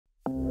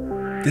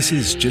This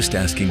is Just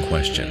Asking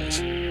Questions,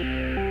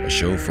 a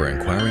show for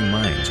inquiring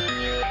minds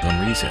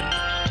on reason.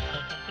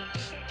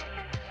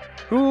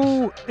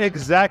 Who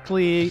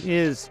exactly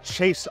is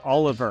Chase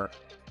Oliver,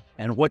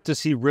 and what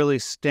does he really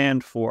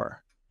stand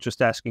for?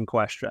 Just asking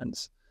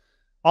questions.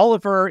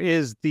 Oliver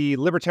is the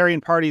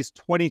Libertarian Party's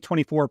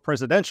 2024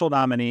 presidential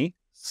nominee,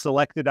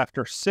 selected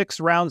after 6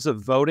 rounds of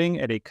voting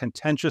at a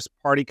contentious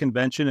party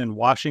convention in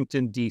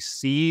Washington,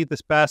 D.C.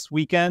 this past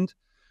weekend,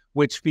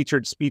 which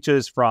featured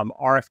speeches from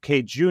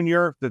RFK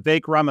Jr.,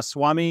 Vivek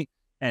Ramaswamy,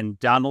 and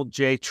Donald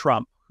J.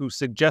 Trump, who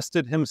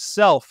suggested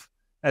himself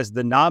as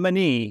the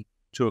nominee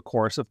to a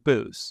chorus of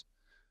boos.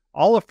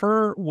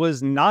 Oliver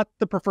was not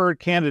the preferred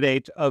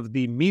candidate of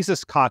the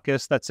Mises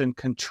Caucus that's in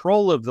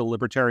control of the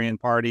Libertarian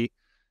Party,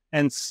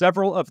 and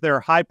several of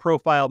their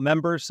high-profile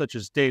members, such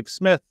as Dave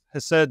Smith,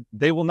 has said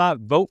they will not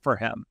vote for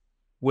him,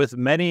 with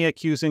many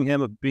accusing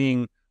him of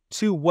being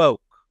too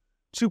woke,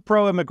 too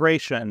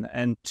pro-immigration,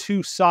 and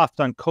too soft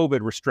on COVID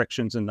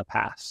restrictions in the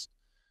past.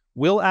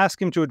 We'll ask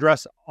him to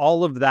address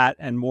all of that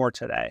and more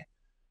today.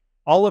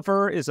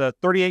 Oliver is a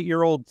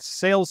 38-year-old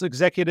sales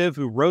executive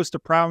who rose to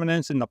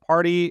prominence in the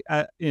party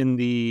as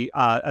the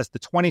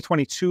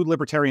 2022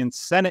 Libertarian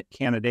Senate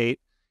candidate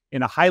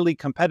in a highly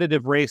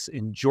competitive race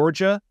in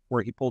Georgia,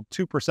 where he pulled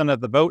 2%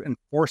 of the vote and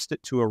forced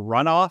it to a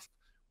runoff,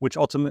 which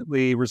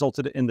ultimately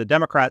resulted in the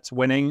Democrats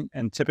winning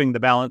and tipping the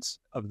balance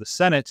of the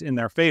Senate in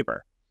their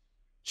favor.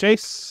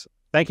 Chase,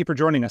 thank you for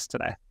joining us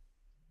today.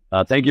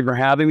 Thank you for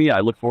having me.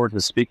 I look forward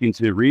to speaking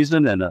to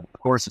Reason. And of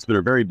course, it's been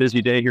a very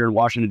busy day here in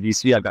Washington,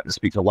 D.C. I've got to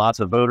speak to lots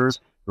of voters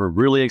who are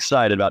really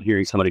excited about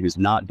hearing somebody who's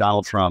not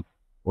Donald Trump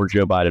or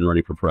Joe Biden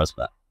running for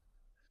president.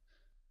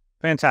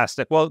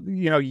 Fantastic. Well,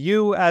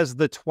 you as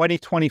the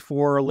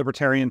 2024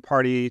 Libertarian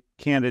Party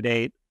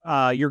candidate,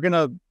 you're going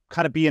to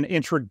kind of be an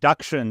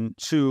introduction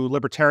to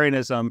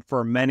libertarianism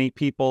for many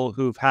people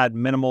who've had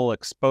minimal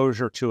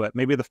exposure to it.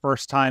 Maybe the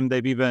first time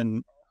they've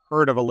even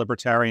heard of a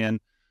libertarian.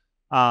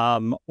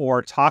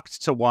 Or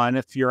talked to one,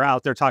 if you're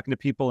out there talking to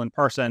people in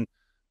person.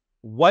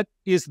 What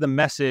is the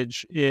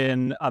message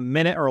in a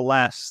minute or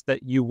less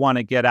that you want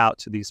to get out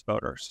to these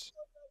voters?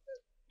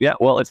 Yeah,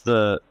 well,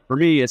 for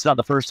me, it's not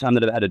the first time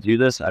that I've had to do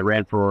this. I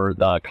ran for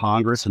the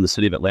Congress in the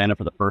city of Atlanta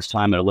for the first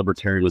time that a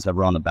libertarian was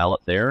ever on the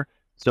ballot there.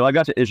 So I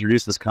got to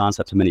introduce this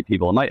concept to many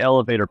people. And my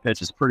elevator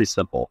pitch is pretty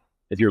simple.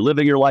 If you're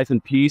living your life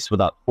in peace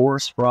without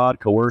force, fraud,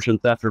 coercion,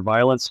 theft, or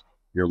violence,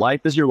 your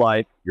life is your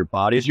life, your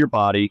body is your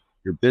body,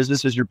 your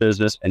business is your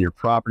business, and your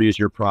property is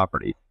your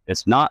property.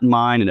 It's not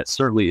mine, and it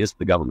certainly is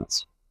the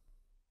government's.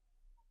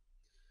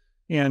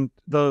 And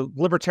the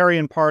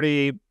Libertarian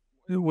Party,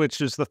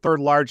 which is the third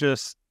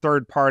largest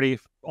third-party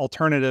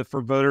alternative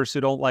for voters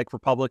who don't like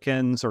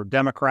Republicans or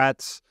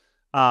Democrats.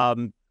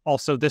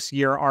 Also this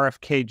year,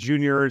 RFK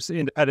Jr.'s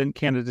independent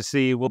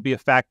candidacy will be a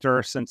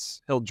factor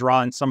since he'll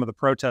draw in some of the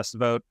protest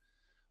vote.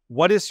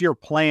 What is your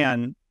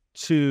plan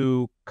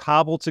to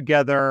cobble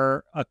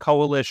together a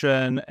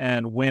coalition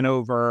and win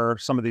over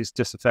some of these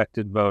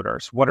disaffected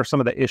voters? What are some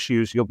of the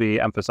issues you'll be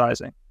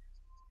emphasizing?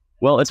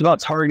 Well, it's about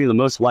targeting the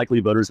most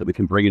likely voters that we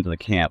can bring into the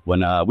camp.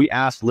 When we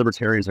asked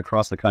libertarians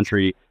across the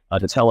country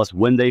to tell us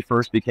when they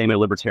first became a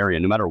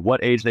libertarian, no matter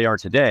what age they are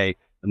today,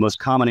 the most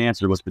common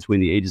answer was between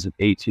the ages of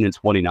 18 and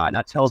 29.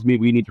 That tells me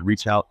we need to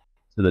reach out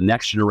to the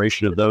next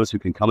generation of those who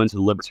can come into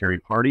the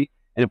Libertarian Party.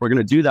 And if we're going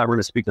to do that, we're going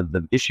to speak to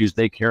the issues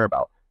they care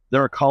about.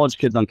 There are college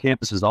kids on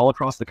campuses all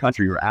across the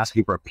country who are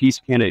asking for a peace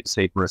candidate,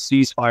 say for a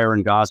ceasefire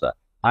in Gaza.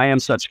 I am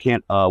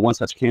one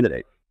such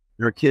candidate.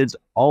 There are kids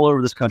all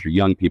over this country,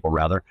 young people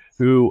rather,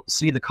 who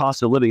see the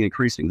cost of living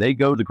increasing. They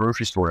go to the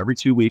grocery store every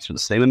 2 weeks for the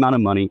same amount of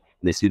money,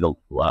 and they see the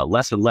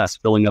less and less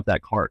filling up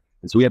that cart.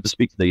 And so we have to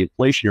speak to the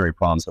inflationary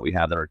problems that we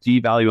have that are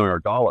devaluing our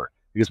dollar.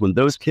 Because when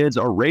those kids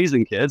are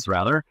raising kids,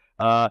 rather,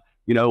 we're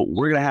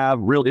going to have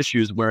real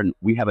issues where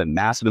we have a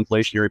massive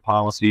inflationary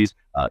policies,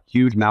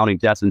 huge mounting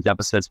debts and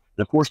deficits,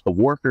 and of course the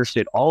warfare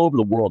state all over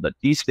the world that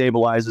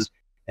destabilizes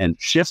and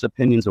shifts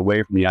opinions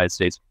away from the United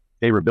States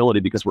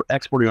favorability because we're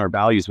exporting our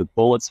values with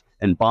bullets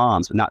and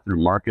bombs and not through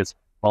markets,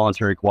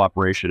 voluntary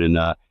cooperation,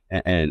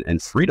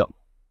 and freedom.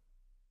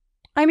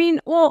 I mean,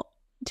 well,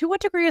 to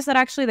what degree is that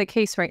actually the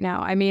case right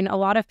now? I mean, a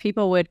lot of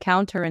people would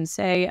counter and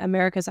say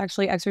America's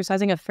actually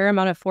exercising a fair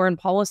amount of foreign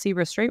policy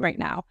restraint right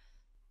now.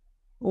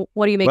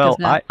 What do you make of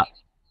that?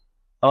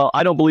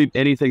 I don't believe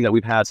anything that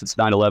we've had since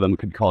 9/11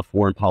 could be called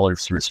foreign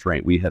policy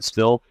restraint. We have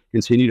still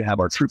continued to have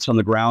our troops on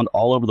the ground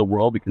all over the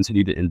world. We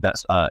continue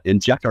to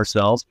inject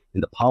ourselves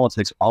into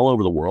politics all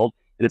over the world.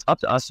 And it's up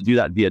to us to do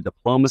that via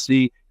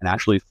diplomacy and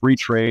actually free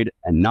trade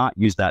and not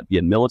use that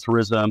via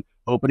militarism,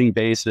 opening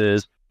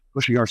bases,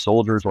 pushing our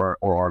soldiers or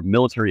our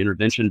military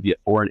intervention via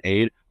foreign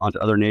aid onto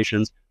other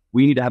nations.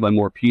 We need to have a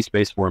more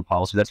peace-based foreign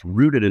policy that's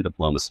rooted in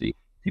diplomacy.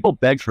 People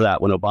begged for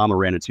that when Obama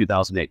ran in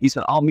 2008. He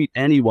said, I'll meet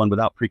anyone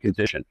without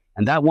precondition.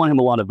 And that won him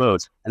a lot of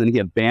votes. And then he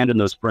abandoned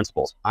those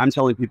principles. I'm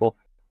telling people,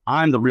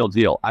 I'm the real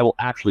deal. I will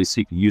actually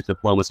seek to use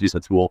diplomacy as a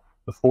tool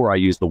before I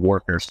use the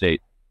warfare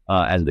state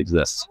as it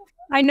exists.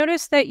 I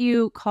noticed that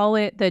you call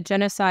it the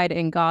genocide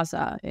in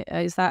Gaza.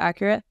 Is that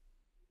accurate?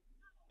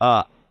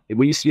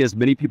 when you see as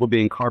many people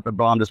being carpet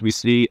bombed as we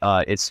see,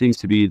 it seems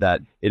to be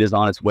that it is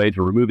on its way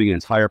to removing an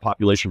entire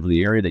population from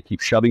the area. They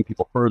keep shoving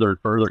people further and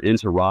further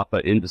into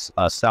Rafah,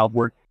 into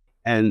southward.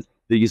 And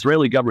the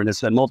Israeli government has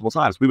said multiple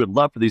times, we would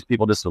love for these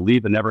people just to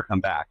leave and never come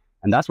back.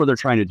 And that's what they're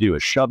trying to do,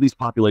 is shove these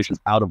populations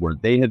out of where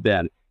they have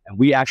been. And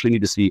we actually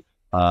need to see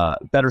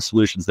better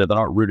solutions that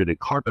aren't rooted in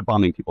carpet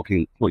bombing people,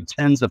 killing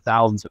tens of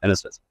thousands of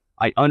innocents.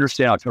 I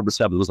understand October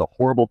 7th was a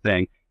horrible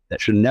thing that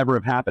should never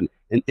have happened.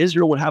 And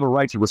Israel would have a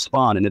right to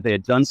respond. And if they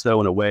had done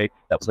so in a way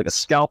that was like a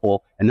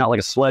scalpel and not like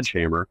a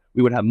sledgehammer,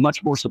 we would have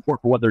much more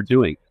support for what they're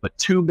doing. But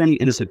too many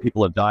innocent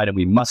people have died, and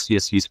we must see a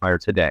ceasefire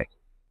today.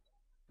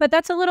 But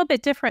that's a little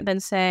bit different than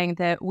saying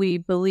that we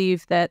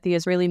believe that the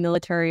Israeli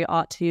military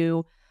ought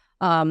to,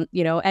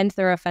 end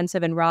their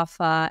offensive in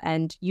Rafah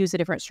and use a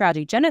different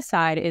strategy.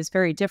 Genocide is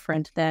very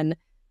different than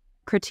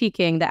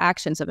critiquing the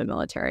actions of a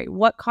military.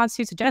 What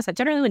constitutes a genocide?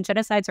 Generally, when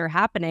genocides are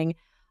happening,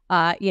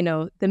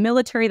 the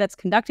military that's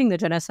conducting the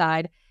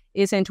genocide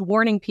isn't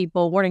warning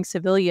people,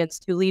 civilians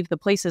to leave the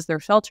places they're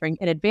sheltering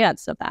in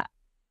advance of that,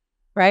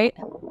 right?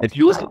 If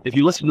you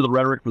listen to the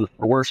rhetoric from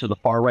the worst of the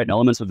far right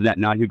elements of the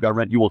Netanyahu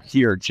government, you will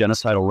hear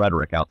genocidal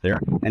rhetoric out there.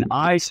 And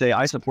I say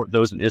I support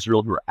those in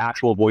Israel who are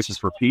actual voices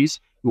for peace,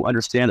 who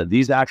understand that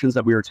these actions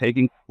that we are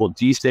taking will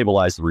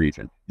destabilize the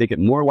region, make it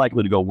more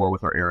likely to go war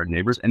with our Arab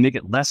neighbors, and make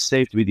it less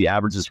safe to be the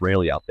average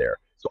Israeli out there.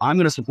 So I'm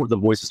going to support the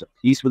voices of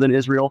peace within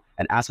Israel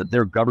and ask that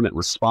their government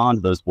respond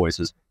to those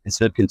voices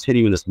instead of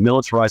continuing this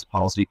militarized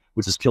policy,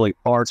 which is killing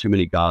far too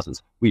many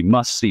Gazans. We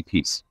must see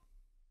peace.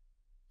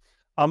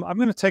 I'm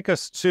going to take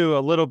us to a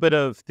little bit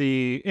of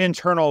the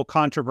internal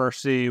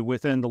controversy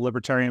within the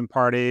Libertarian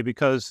Party,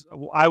 because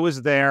I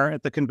was there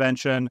at the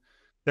convention.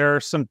 There are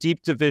some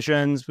deep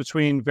divisions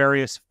between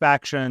various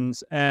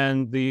factions,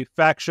 and the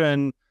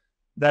faction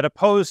that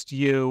opposed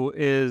you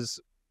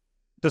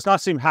does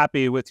not seem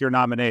happy with your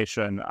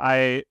nomination.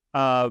 I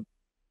brought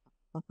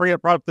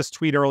up this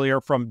tweet earlier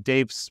from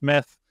Dave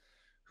Smith,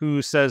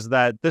 who says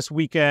that this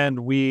weekend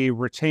we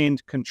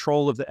retained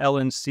control of the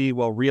LNC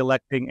while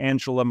re-electing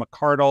Angela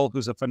McArdle,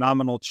 who's a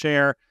phenomenal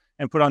chair,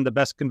 and put on the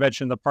best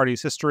convention in the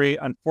party's history.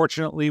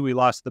 Unfortunately, we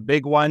lost the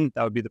big one.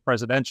 That would be the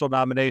presidential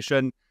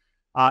nomination.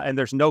 And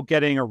there's no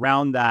getting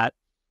around that.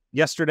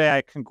 Yesterday,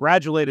 I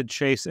congratulated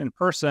Chase in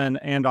person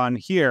and on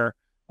here.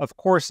 Of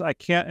course, I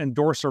can't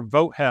endorse or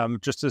vote him,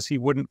 just as he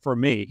wouldn't for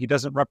me. He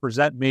doesn't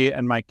represent me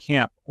and my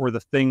camp or the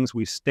things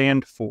we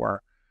stand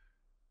for.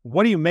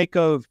 What do you make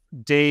of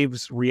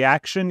Dave's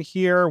reaction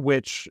here,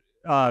 which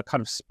kind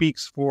of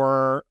speaks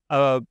for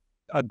a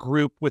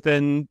group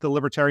within the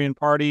Libertarian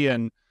Party?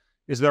 And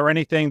is there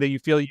anything that you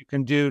feel you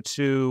can do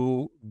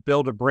to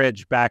build a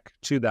bridge back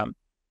to them?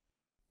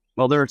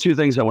 Well, there are two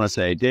things I want to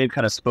say. Dave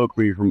kind of spoke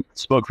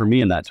for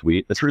me in that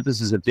tweet. The truth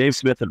is if Dave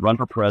Smith had run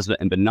for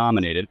president and been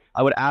nominated,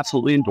 I would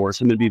absolutely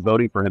endorse him and be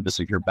voting for him to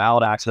secure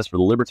ballot access for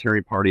the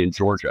Libertarian Party in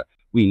Georgia.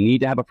 We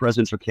need to have a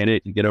presidential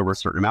candidate to get over a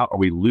certain amount, or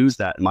we lose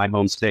that in my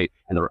home state.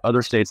 And there are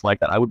other states like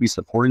that. I would be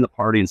supporting the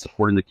party and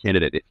supporting the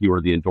candidate if he were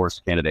the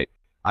endorsed candidate.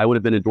 I would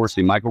have been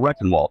endorsing Michael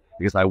Rectenwald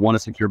because I want to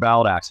secure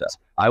ballot access.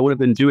 I would have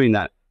been doing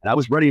that. And I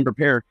was ready and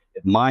prepared.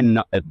 If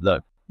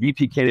the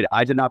VP candidate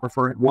I did not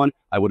prefer had won,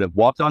 I would have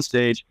walked on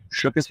stage,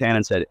 shook his hand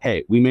and said,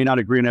 hey, we may not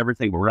agree on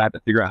everything, but we're going to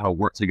have to figure out how to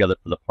work together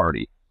for the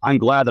party. I'm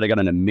glad that I got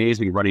an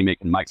amazing running mate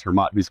in Mike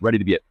Termott, who's ready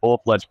to be a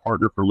full-fledged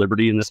partner for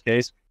Liberty in this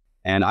case.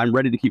 And I'm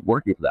ready to keep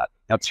working for that.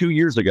 Now, 2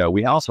 years ago,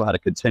 we also had a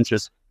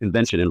contentious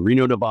convention in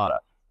Reno, Nevada,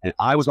 and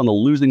I was on the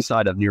losing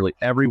side of nearly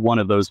every one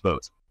of those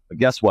votes. But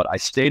guess what? I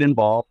stayed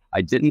involved.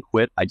 I didn't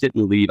quit. I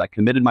didn't leave. I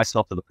committed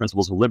myself to the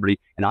principles of liberty.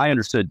 And I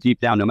understood deep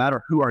down, no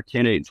matter who our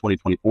candidate in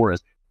 2024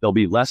 is, they'll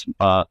be less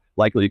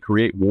likely to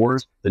create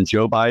wars than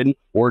Joe Biden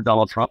or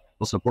Donald Trump.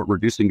 They'll support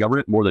reducing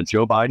government more than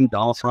Joe Biden,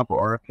 Donald Trump,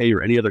 or RFK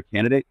or any other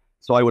candidate.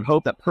 So I would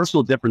hope that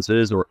personal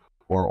differences or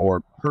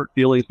hurt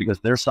feelings because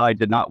their side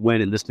did not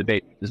win in this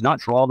debate does not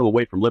draw them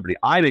away from liberty.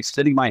 I'm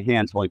extending my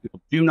hand telling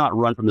people, do not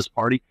run from this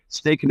party.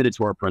 Stay committed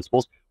to our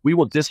principles. We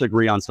will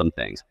disagree on some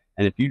things.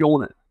 And if you don't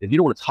want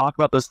to talk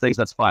about those things,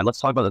 that's fine. Let's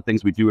talk about the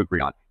things we do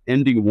agree on.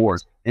 Ending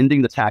wars,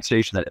 ending the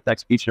taxation that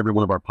affects each and every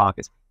one of our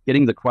pockets,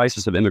 getting the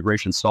crisis of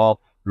immigration solved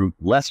through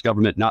less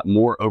government, not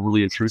more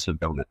overly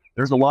intrusive government.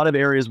 There's a lot of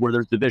areas where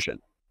there's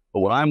division. But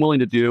what I'm willing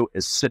to do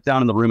is sit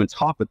down in the room and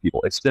talk with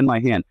people, extend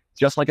my hand,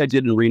 just like I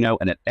did in Reno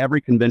and at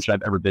every convention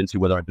I've ever been to,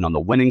 whether I've been on the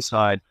winning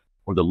side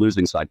or the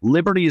losing side.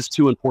 Liberty is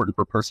too important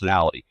for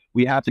personality.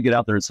 We have to get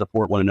out there and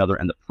support one another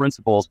and the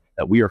principles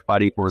that we are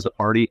fighting for as a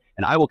party.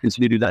 And I will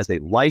continue to do that as a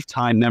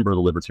lifetime member of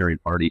the Libertarian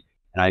Party.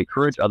 And I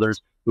encourage others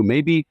who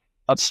may be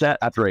upset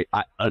after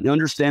an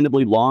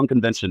understandably long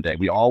convention day.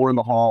 We all were in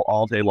the hall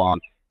all day long.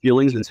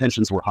 Feelings and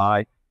tensions were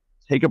high.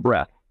 Take a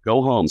breath.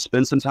 Go home,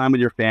 spend some time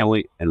with your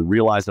family, and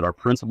realize that our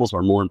principles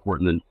are more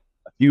important than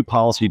a few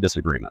policy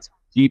disagreements.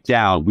 Deep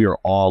down, we are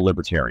all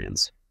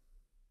libertarians.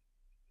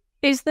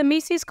 Is the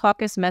Mises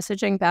Caucus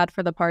messaging bad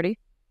for the party?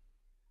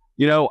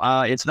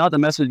 It's not the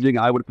messaging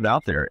I would put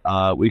out there.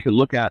 We can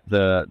look at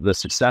the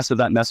success of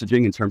that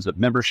messaging in terms of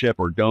membership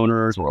or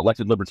donors or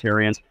elected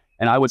libertarians.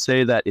 And I would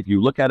say that if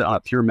you look at it on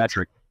a pure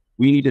metric,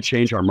 We need to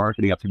change our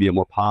marketing up to be a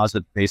more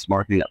positive-based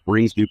marketing that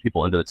brings new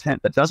people into the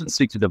tent, that doesn't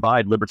seek to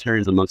divide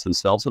libertarians amongst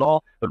themselves at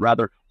all, but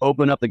rather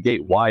open up the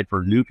gate wide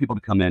for new people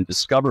to come in,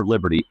 discover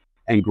liberty,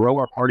 and grow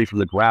our party from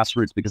the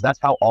grassroots, because that's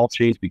how all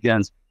change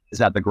begins,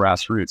 is at the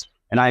grassroots.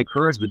 And I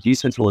encourage the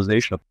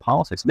decentralization of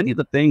politics. Many of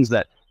the things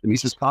that the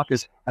Mises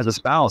Caucus has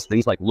espoused,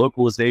 things like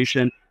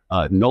localization,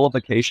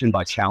 nullification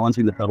by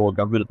challenging the federal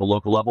government at the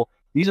local level,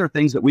 these are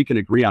things that we can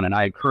agree on. And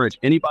I encourage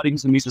anybody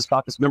who's a Mises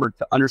Caucus member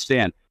to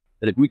understand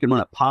that if we can run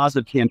a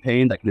positive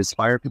campaign that can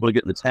inspire people to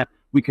get in the tent,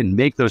 we can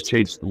make those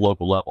changes at the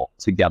local level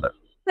together.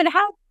 But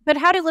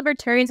how do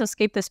libertarians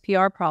escape this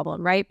PR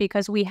problem, right?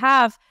 Because we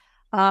have,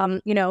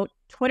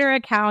 Twitter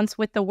accounts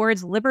with the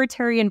words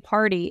Libertarian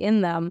Party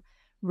in them,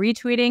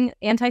 retweeting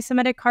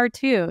anti-Semitic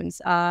cartoons,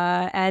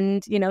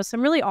 and,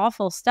 some really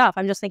awful stuff.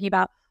 I'm just thinking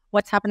about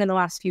what's happened in the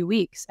last few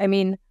weeks. I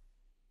mean,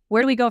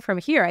 where do we go from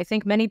here? I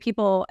think many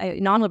people,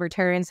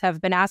 non-libertarians,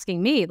 have been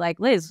asking me, like,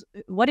 Liz,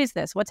 what is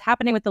this? What's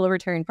happening with the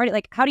Libertarian Party?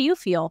 Like, how do you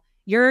feel?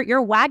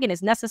 Your wagon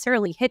is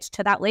necessarily hitched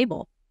to that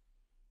label.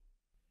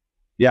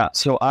 Yeah,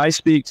 so I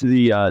speak to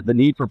the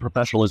need for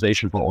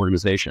professionalization for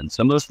organizations.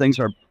 Some of those things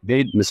are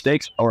made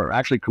mistakes or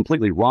actually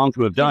completely wrong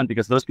to have done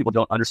because those people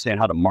don't understand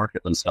how to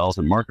market themselves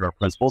and market our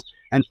principles.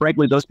 And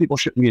frankly, those people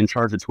shouldn't be in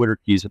charge of Twitter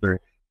keys if they're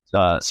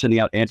sending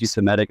out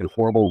anti-Semitic and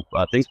horrible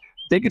things.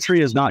 Bigotry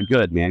is not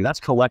good, man.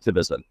 That's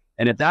collectivism.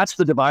 And if that's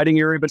the dividing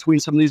area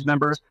between some of these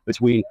members,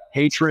 between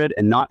hatred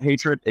and not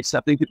hatred,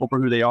 accepting people for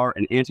who they are,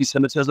 and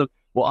anti-Semitism,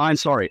 well, I'm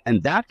sorry.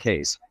 In that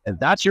case, if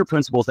that's your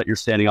principles that you're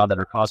standing on that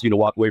are causing you to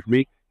walk away from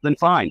me, then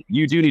fine.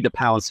 You do need to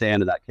pound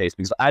sand in that case,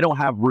 because I don't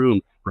have room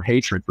for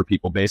hatred for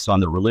people based on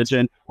their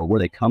religion or where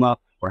they come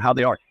up or how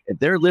they are. If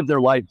they live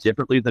their life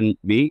differently than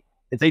me,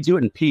 if they do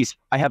it in peace,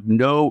 I have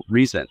no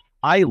reason.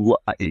 I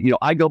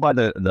go by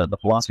the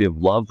philosophy of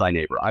love thy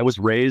neighbor. I was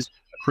raised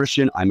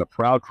Christian. I'm a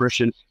proud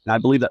Christian, and I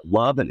believe that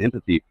love and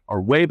empathy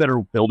are way better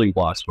building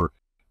blocks for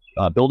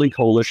building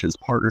coalitions,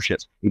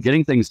 partnerships, and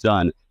getting things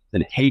done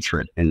than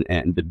hatred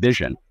and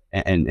division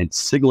and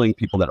signaling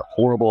people that are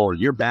horrible or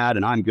you're bad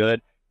and I'm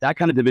good. That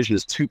kind of division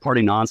is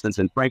two-party nonsense,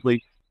 and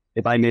frankly,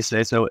 if I may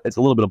say so, it's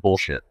a little bit of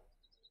bullshit.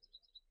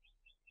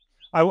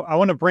 I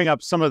want to bring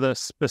up some of the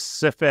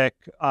specific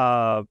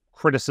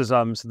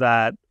criticisms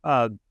that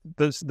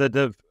that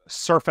have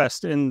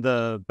surfaced in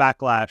the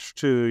backlash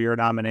to your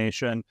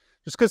nomination,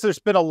 just because there's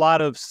been a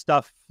lot of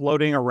stuff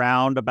floating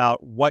around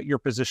about what your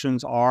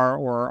positions are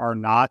or are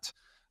not.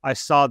 I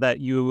saw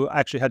that you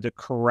actually had to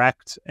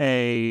correct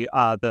the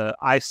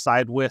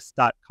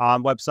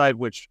isidewith.com website,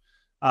 which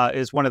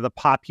is one of the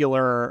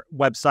popular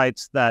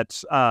websites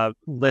that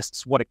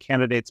lists what a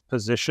candidate's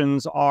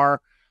positions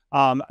are.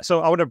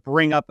 So I want to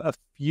bring up a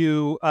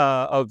few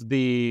of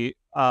the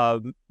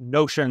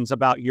notions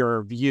about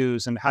your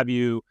views and have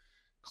you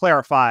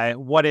clarify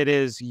what it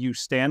is you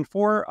stand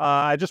for.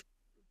 I just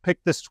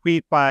picked this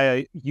tweet by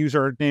a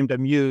user named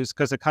Amuse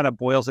because it kind of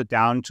boils it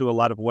down to a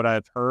lot of what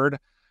I've heard.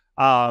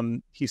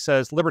 He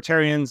says,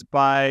 libertarians,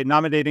 by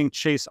nominating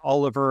Chase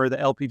Oliver, the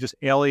LP just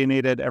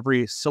alienated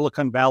every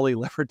Silicon Valley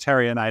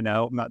libertarian I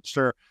know. I'm not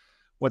sure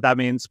what that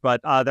means,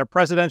 but their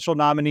presidential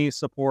nominee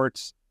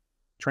supports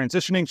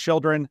transitioning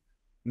children,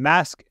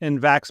 mask and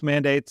vax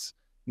mandates,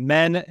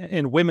 men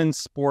and women's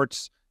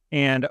sports,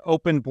 and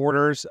open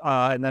borders.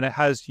 And then it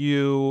has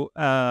you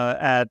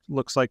at,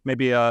 looks like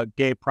maybe a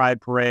gay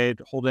pride parade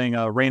holding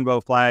a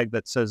rainbow flag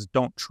that says,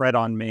 "Don't tread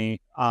on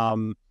me,"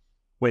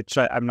 which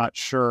I'm not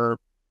sure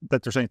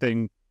that there's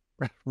anything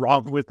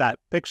wrong with that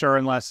picture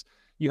unless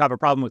you have a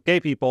problem with gay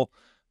people.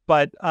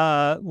 But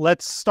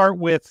let's start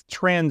with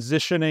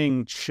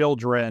transitioning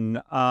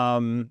children.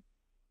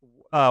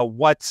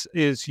 What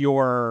is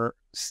your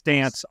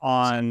stance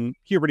on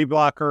puberty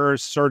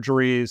blockers,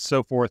 surgeries,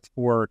 so forth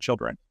for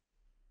children?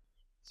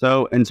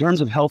 So in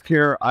terms of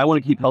healthcare, I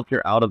want to keep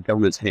healthcare out of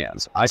government's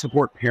hands. I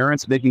support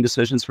parents making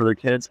decisions for their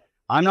kids.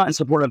 I'm not in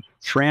support of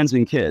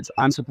transing kids.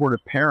 I'm in support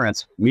of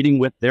parents meeting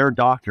with their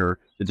doctor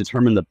to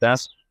determine the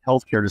best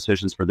healthcare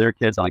decisions for their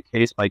kids on a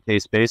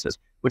case-by-case basis,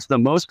 which the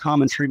most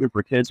common treatment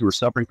for kids who are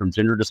suffering from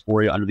gender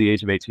dysphoria under the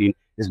age of 18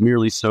 is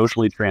merely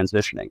socially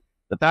transitioning.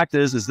 The fact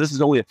is this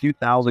is only a few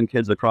thousand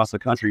kids across the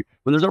country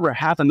when there's over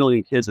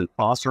 500,000 kids in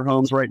foster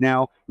homes right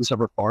now who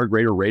suffer far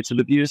greater rates of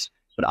abuse.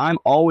 But I'm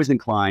always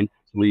inclined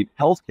to leave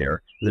healthcare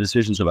to the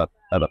decisions of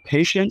a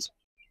patient,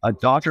 a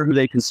doctor who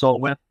they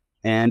consult with,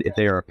 and if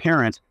they are a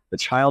parent, the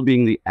child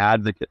being the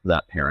advocate for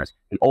that parent.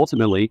 And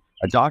ultimately,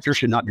 a doctor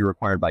should not be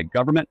required by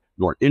government,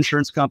 nor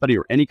insurance company,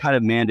 or any kind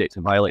of mandate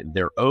to violate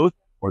their oath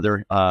or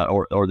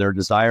their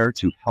desire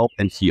to help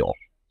and heal.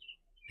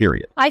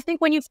 Period. I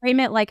think when you frame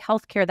it like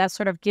healthcare, that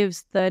sort of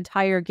gives the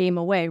entire game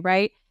away,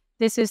 right?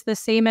 This is the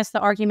same as the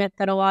argument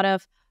that a lot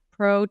of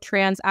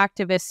pro-trans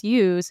activists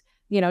use,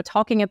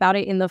 talking about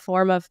it in the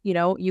form of,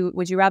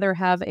 would you rather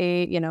have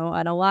an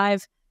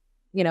alive,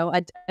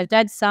 a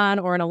dead son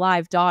or an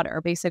alive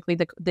daughter? Basically,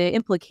 the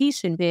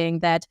implication being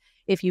that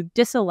if you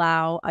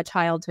disallow a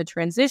child to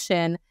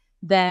transition,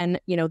 then,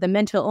 the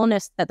mental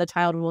illness that the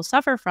child will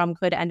suffer from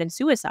could end in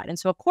suicide. And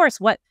so, of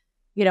course, what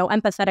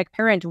empathetic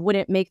parent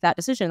wouldn't make that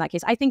decision in that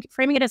case. I think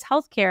framing it as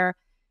healthcare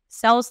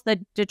sells the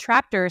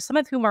detractors, some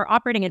of whom are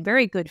operating in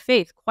very good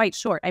faith, quite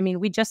short. I mean,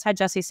 we just had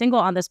Jesse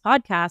Singal on this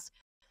podcast.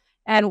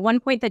 And one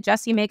point that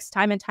Jesse makes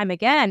time and time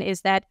again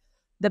is that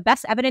the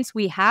best evidence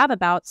we have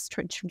about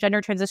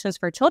gender transitions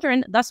for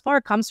children thus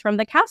far comes from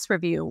the Cass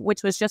Review,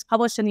 which was just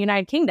published in the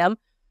United Kingdom,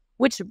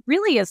 which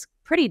really is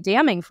pretty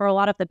damning for a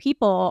lot of the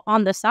people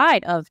on the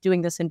side of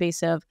doing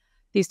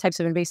these types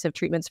of invasive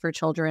treatments for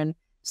children.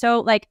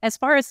 So like, as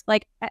far as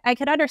like, I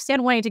could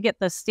understand wanting to get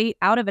the state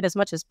out of it as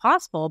much as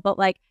possible, but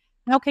like,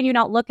 how can you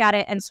not look at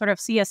it and sort of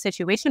see a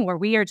situation where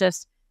we are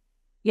just,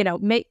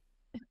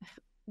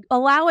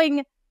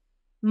 allowing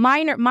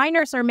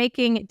minors are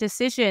making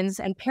decisions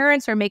and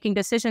parents are making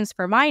decisions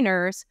for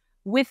minors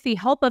with the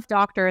help of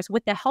doctors,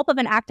 with the help of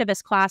an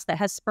activist class that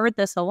has spurred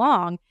this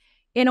along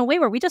in a way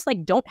where we just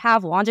like don't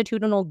have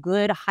longitudinal,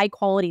 good, high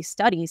quality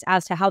studies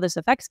as to how this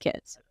affects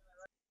kids.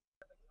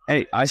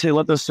 Hey, I say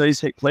let those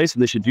studies take place,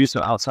 and they should do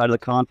so outside of the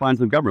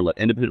confines of government. Let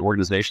independent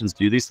organizations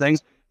do these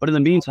things. But in the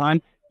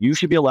meantime, you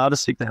should be allowed to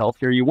seek the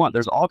healthcare you want.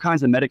 There's all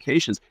kinds of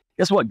medications.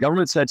 Guess what?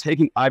 Government said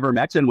taking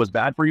ivermectin was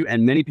bad for you,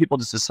 and many people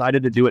just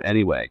decided to do it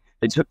anyway.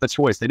 They took the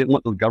choice. They didn't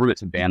want the government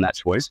to ban that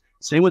choice.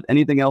 Same with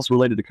anything else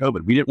related to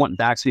COVID. We didn't want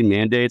vaccine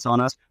mandates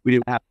on us. We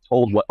didn't have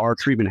told what our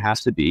treatment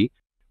has to be.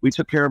 We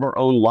took care of our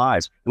own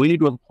lives. And we need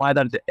to apply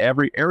that to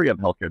every area of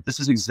healthcare. This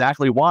is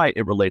exactly why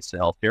it relates to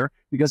healthcare,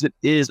 because it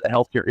is a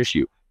healthcare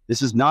issue.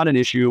 This is not an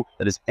issue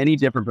that is any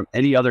different from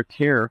any other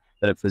care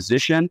that a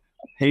physician,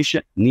 a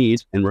patient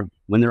needs. And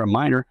when they're a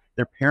minor,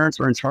 their parents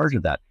are in charge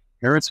of that.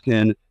 Parents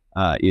can,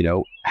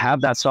 have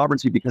that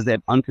sovereignty because they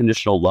have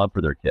unconditional love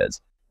for their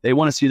kids. They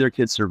want to see their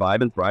kids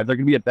survive and thrive. They're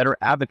going to be a better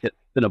advocate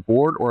than a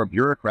board or a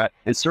bureaucrat.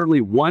 And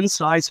certainly one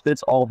size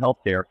fits all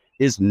healthcare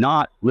is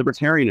not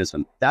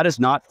libertarianism. That is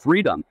not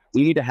freedom.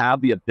 We need to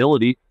have the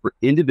ability for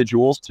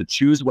individuals to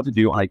choose what to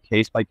do on a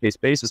case-by-case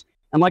basis.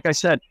 And like I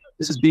said,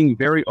 this is being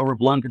very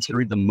overblown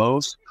considering the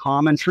most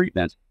common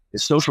treatment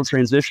is social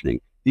transitioning.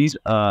 These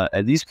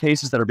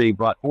cases that are being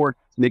brought forward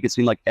to make it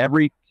seem like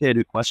every kid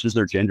who questions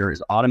their gender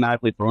is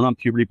automatically thrown on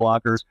puberty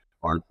blockers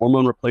or on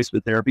hormone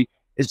replacement therapy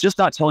is just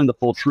not telling the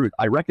full truth.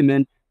 I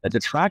recommend that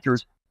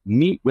detractors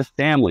meet with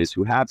families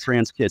who have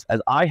trans kids, as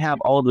I have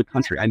all over the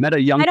country. I met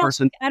a young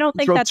person who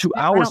drove 2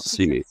 hours to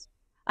see me.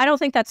 I don't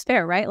think that's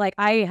fair, right? Like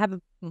I have, a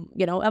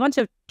bunch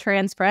of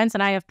trans friends,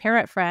 and I have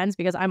parent friends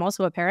because I'm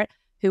also a parent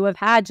who have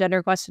had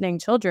gender questioning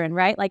children,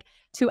 right? Like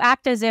to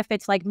act as if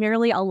it's like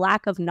merely a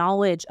lack of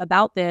knowledge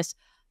about this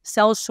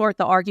sells short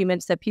the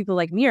arguments that people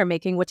like me are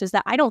making, which is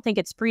that I don't think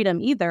it's freedom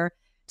either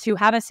to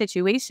have a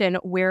situation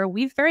where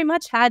we've very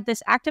much had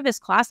this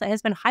activist class that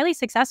has been highly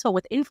successful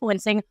with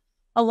influencing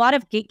a lot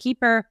of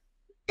gatekeeper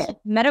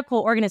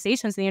medical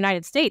organizations in the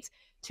United States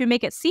to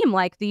make it seem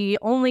like the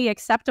only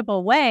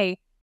acceptable way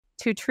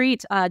to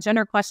treat a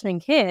gender questioning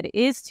kid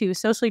is to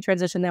socially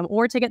transition them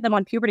or to get them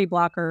on puberty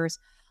blockers.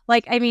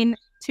 Like, I mean,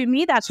 to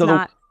me, that's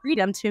not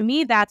freedom. To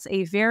me, that's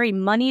a very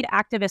moneyed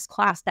activist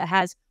class that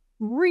has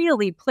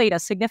really played a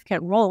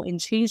significant role in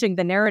changing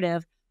the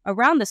narrative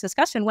around this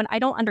discussion, when I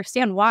don't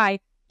understand why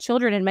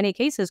children in many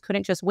cases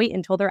couldn't just wait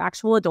until they're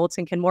actual adults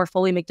and can more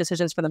fully make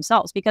decisions for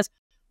themselves. Because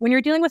when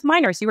you're dealing with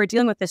minors, you are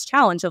dealing with this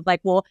challenge of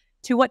like, well,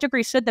 to what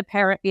degree should the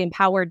parent be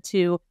empowered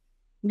to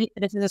make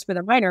the decisions for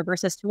the minor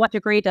versus to what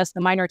degree does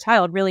the minor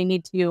child really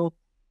need to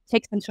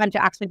take some time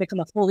to actually become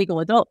a full legal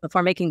adult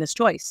before making this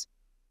choice?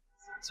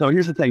 So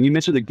here's the thing. You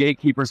mentioned the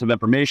gatekeepers of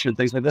information,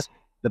 things like this.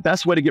 The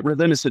best way to get rid of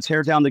them is to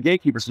tear down the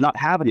gatekeepers, to not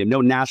have any,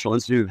 no National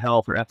Institute of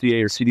Health or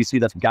FDA or CDC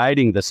that's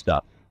guiding this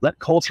stuff. Let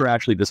culture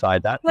actually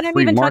decide that. But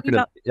Free market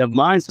of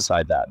minds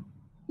decide that.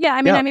 Yeah,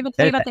 I mean, I'm even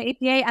talking about the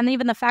APA, and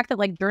even the fact that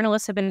like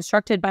journalists have been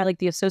instructed by like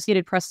the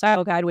Associated Press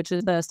Style Guide, which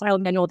is the style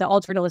manual that all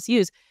journalists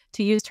use,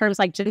 to use terms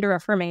like gender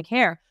affirming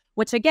care,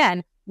 which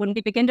again, when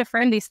we begin to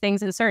frame these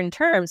things in certain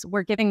terms,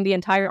 we're giving the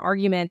entire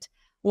argument,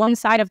 one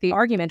side of the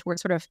argument, we're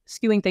sort of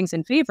skewing things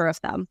in favor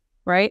of them,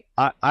 right?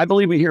 I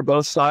believe we hear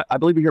both sides. I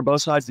believe we hear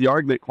both sides of the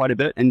argument quite a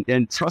bit.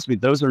 And trust me,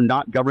 those are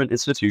not government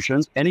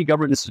institutions. Any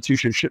government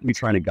institution shouldn't be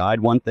trying to guide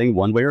one thing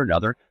one way or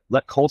another.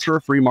 Let culture,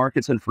 free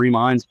markets, and free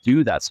minds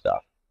do that stuff.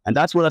 And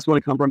that's where that's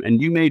going to come from.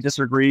 And you may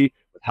disagree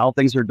with how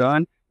things are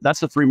done. That's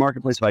the free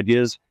marketplace of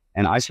ideas.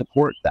 And I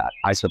support that.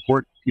 I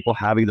support people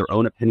having their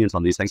own opinions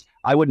on these things.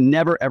 I would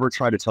never, ever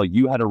try to tell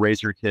you how to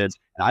raise your kids.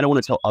 And I don't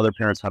want to tell other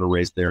parents how to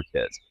raise their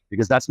kids,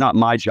 because that's not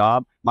my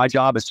job. My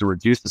job is to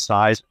reduce the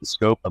size and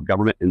scope of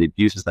government and the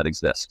abuses that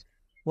exist.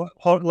 Well,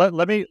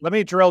 let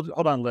me drill.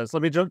 Hold on, Liz.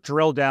 Let me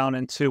drill down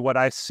into what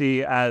I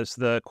see as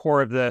the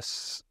core of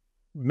this.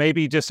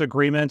 Maybe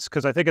disagreements,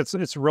 because I think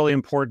it's really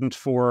important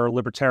for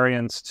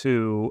libertarians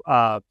to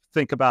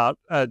think about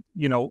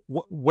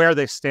where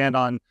they stand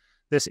on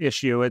this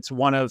issue. It's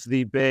one of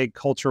the big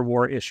culture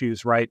war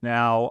issues right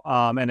now,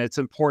 and it's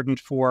important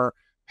for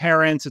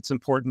parents. It's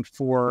important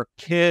for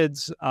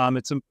kids.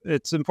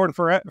 It's important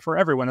for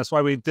everyone. That's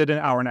why we did an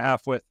hour and a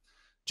half with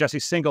Jesse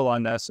Singal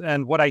on this.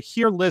 And what I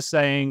hear Liz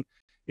saying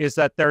is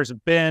that there's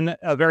been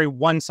a very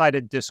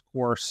one-sided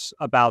discourse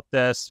about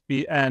this,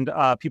 and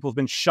people have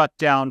been shut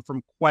down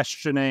from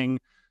questioning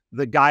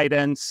the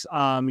guidance,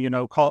 kind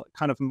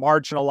of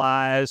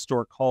marginalized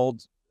or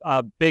called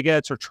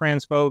bigots or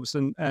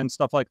transphobes and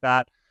stuff like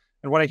that.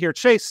 And what I hear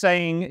Chase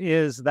saying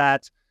is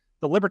that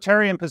the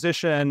libertarian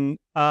position,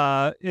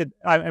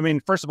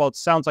 first of all, it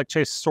sounds like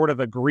Chase sort of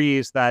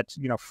agrees that,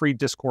 free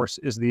discourse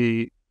is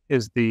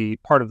the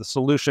part of the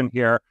solution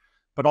here,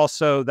 but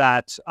also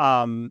that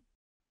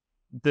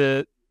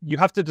you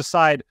have to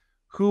decide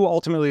who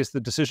ultimately is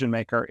the decision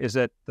maker. Is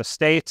it the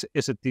state?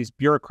 Is it these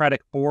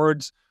bureaucratic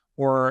boards?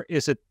 Or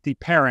is it the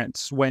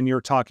parents when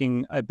you're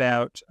talking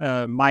about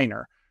a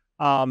minor?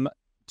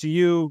 Do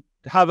you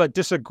have a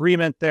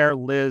disagreement there,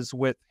 Liz,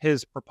 with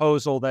his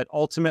proposal that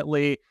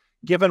ultimately,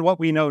 given what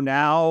we know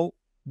now,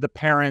 the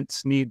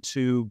parents need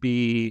to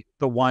be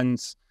the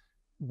ones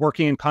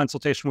working in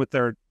consultation with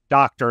their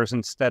doctors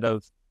instead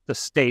of the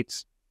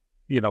states,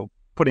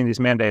 putting these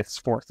mandates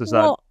forth?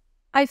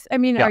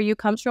 Are you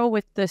comfortable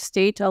with the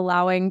state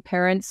allowing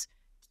parents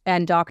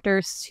and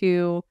doctors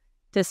to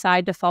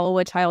decide to follow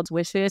a child's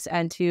wishes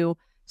and to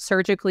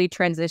surgically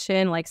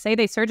transition? Like, say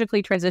they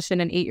surgically transition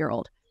an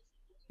 8-year-old.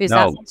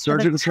 No,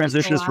 surgical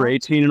transition is for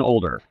 18 and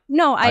older.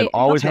 No, I've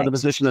always had the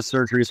position that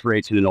surgery is for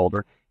 18 and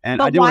older. And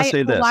but I do want to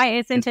say this. Why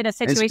isn't it a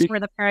situation where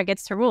the parent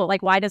gets to rule?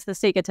 Like, why does the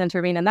state get to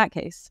intervene in that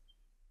case?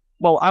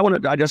 Well,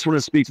 I just want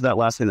to speak to that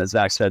last thing that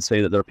Zach said, say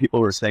that there are people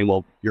who are saying,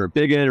 well, you're a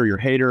bigot or you're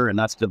a hater, and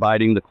that's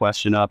dividing the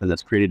question up and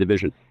that's creating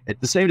division.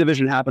 The same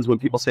division happens when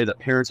people say that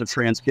parents of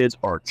trans kids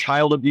are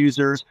child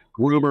abusers,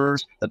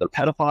 groomers, that they're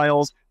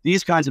pedophiles.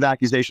 These kinds of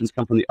accusations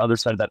come from the other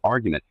side of that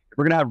argument. If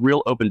we're going to have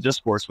real open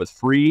discourse with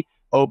free,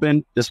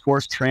 open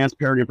discourse,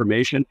 transparent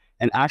information,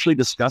 and actually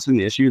discussing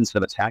the issue instead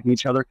of attacking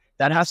each other,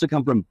 that has to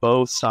come from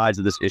both sides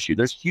of this issue.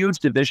 There's huge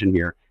division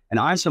here. And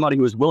I'm somebody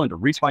who is willing to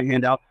reach my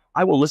hand out.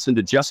 I will listen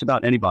to just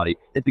about anybody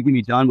if it can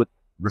be done with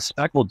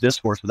respectful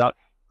discourse without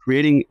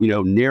creating,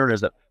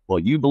 narratives that, well,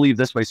 you believe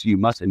this way, so you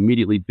must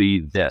immediately be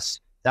this.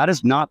 That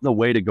is not the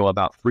way to go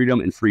about freedom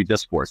and free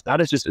discourse.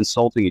 That is just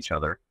insulting each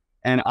other.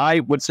 And I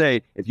would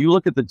say, if you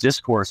look at the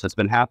discourse that's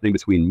been happening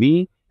between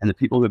me and the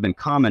people who have been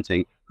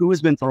commenting, who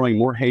has been throwing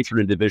more hatred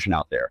and division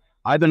out there?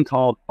 I've been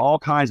called all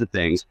kinds of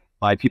things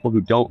by people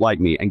who don't like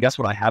me. And guess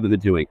what I haven't been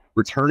doing?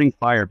 Returning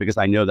fire, because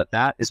I know that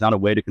that is not a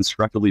way to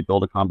constructively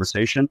build a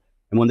conversation.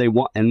 And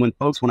when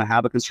folks want to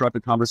have a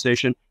constructive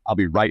conversation, I'll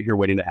be right here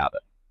waiting to have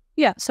it.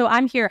 Yeah. So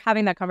I'm here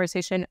having that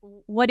conversation.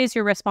 What is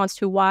your response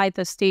to why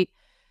the state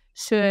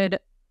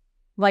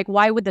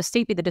why would the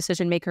state be the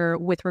decision maker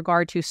with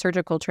regard to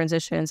surgical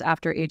transitions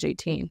after age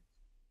 18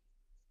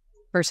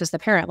 versus the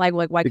parent? Why?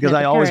 Because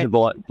I always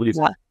believe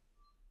that.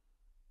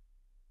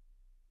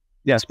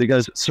 Yes,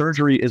 because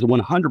surgery is a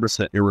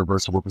 100%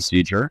 irreversible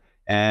procedure,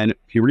 and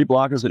puberty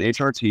blockers and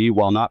HRT,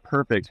 while not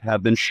perfect,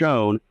 have been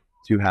shown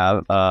to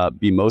have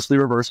be mostly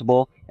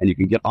reversible, and you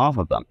can get off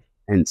of them.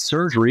 And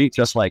surgery,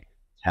 just like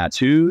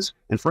tattoos,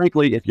 and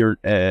frankly, if you're,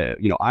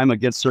 I'm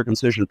against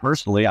circumcision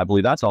personally, I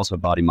believe that's also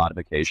body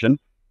modification,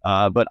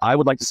 but I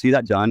would like to see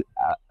that done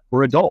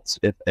for adults,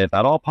 if at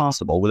all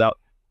possible, without,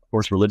 of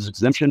course, religious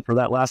exemption for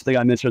that last thing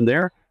I mentioned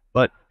there,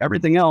 but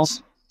everything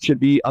else should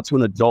be up to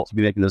an adult to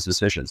be making those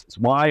decisions. It's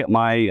why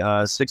my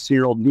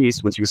 16-year-old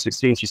niece, when she was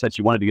 16, she said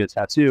she wanted to get a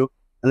tattoo,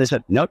 and they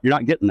said, nope, you're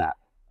not getting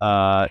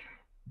that.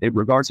 In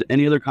regards to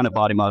any other kind of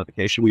body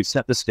modification, we've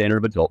set the standard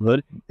of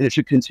adulthood, and it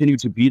should continue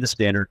to be the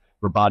standard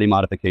for body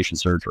modification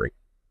surgery.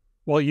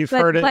 Well, you've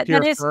heard it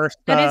here first.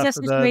 That is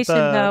a situation,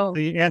 though.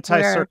 The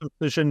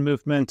anti-circumcision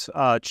movement,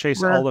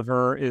 Chase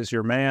Oliver is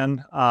your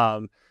man.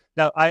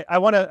 Now, I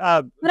want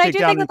to but I do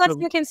think that let's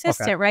be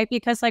consistent, right?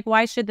 Because,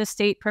 why should the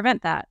state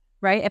prevent that?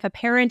 Right?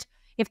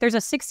 If there's a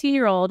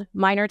 16-year-old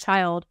minor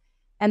child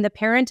and the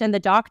parent and the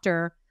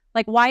doctor,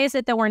 why is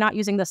it that we're not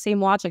using the same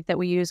logic that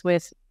we use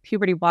with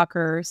puberty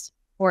blockers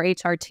or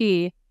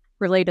HRT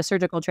related to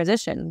surgical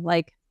transition?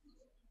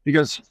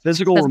 Because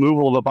physical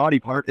removal of a body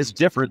part is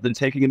different than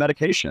taking a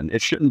medication.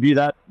 It shouldn't be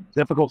that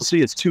difficult to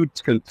see. It's two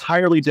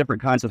entirely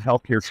different kinds of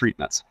healthcare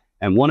treatments.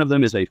 And one of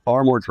them is a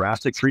far more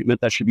drastic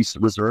treatment that should be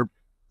reserved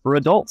for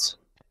adults.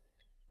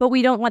 But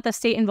we don't want the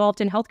state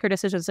involved in healthcare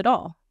decisions at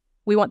all.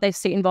 We want the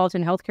state involved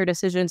in healthcare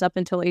decisions up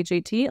until age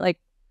 18,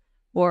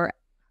 or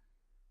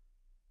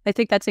I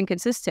think that's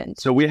inconsistent.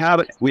 So we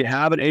have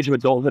an age of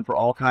adulthood for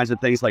all kinds of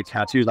things like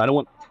tattoos. I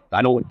don't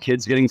want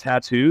kids getting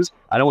tattoos.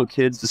 I don't want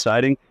kids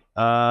deciding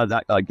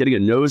that getting a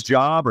nose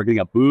job or getting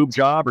a boob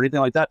job or anything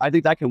like that. I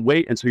think that can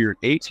wait until you're an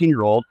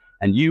 18-year-old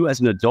and you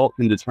as an adult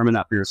can determine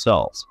that for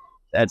yourselves.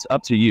 That's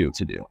up to you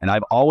to do. And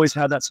I've always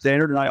had that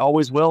standard and I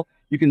always will.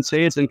 You can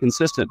say it's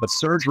inconsistent, but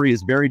surgery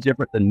is very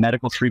different than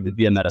medical treatment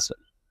via medicine.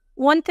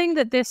 One thing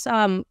that this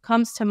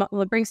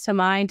brings to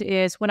mind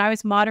is when I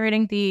was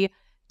moderating the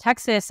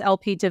Texas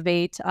LP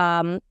debate,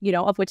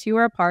 of which you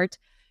were a part,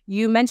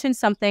 you mentioned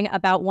something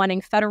about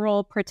wanting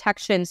federal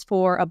protections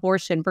for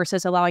abortion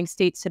versus allowing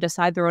states to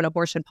decide their own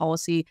abortion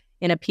policy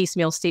in a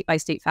piecemeal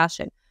state-by-state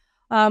fashion.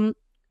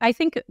 I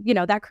think,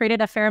 that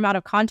created a fair amount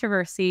of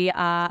controversy,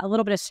 a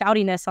little bit of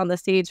shoutiness on the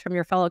stage from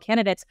your fellow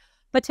candidates.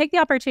 but take the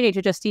opportunity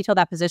to just detail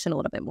that position a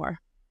little bit more.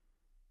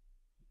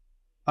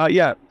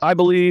 Yeah, I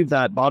believe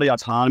that body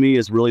autonomy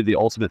is really the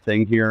ultimate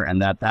thing here,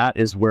 and that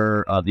is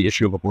where the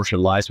issue of abortion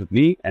lies with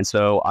me. And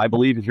so I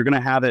believe if you're going to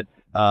have it,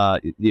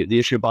 the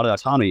issue of body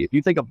autonomy, if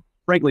you think of,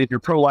 frankly, if you're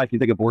pro-life, you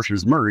think abortion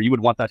is murder, you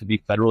would want that to be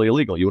federally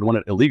illegal. You would want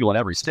it illegal in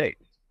every state.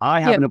 I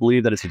happen to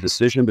believe that it's a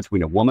decision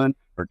between a woman,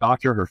 her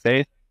doctor, her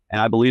faith,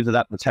 and I believe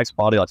that protects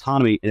body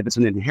autonomy. And if it's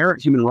an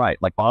inherent human right,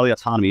 like bodily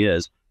autonomy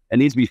is, it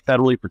needs to be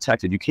federally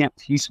protected. You can't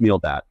piecemeal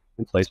that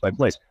in place by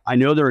place. I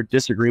know there are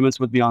disagreements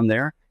with me on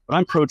there, but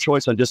I'm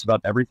pro-choice on just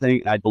about everything.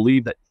 And I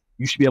believe that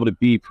you should be able to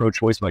be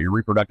pro-choice about your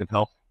reproductive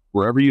health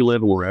wherever you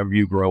live and wherever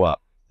you grow up.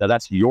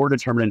 That's your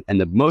determinant. And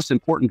the most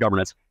important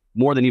governance,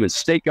 more than even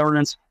state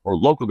governance or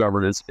local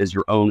governance, is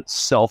your own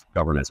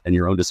self-governance and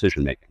your own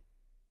decision-making.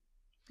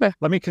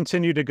 Let me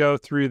continue to go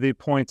through the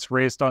points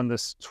raised on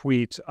this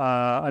tweet.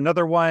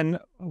 Another one,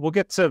 we'll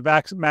get to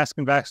mask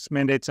and vax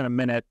mandates in a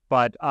minute,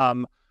 but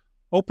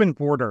open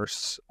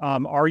borders.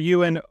 Are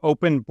you an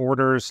open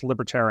borders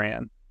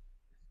libertarian?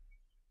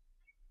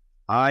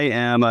 I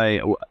am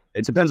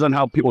it depends on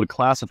how people would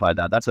classify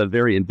that. That's a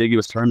very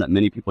ambiguous term that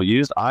many people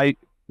use. I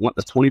want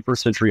the 21st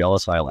century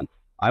Ellis Island.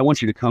 I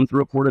want you to come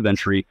through a port of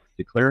entry,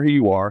 declare who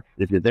you are,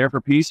 and if you're there for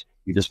peace,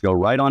 you just go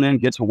right on in,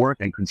 get to work,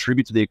 and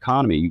contribute to the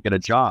economy. You get a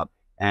job.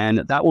 And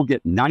that will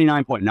get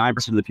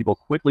 99.9% of the people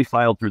quickly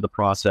filed through the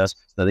process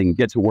so that they can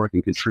get to work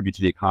and contribute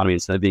to the economy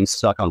instead of being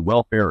stuck on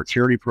welfare or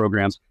charity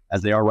programs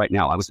as they are right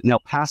now. I was in El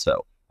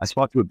Paso. I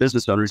spoke to a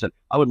business owner who said,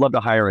 I would love to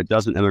hire a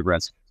dozen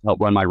immigrants to help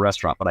run my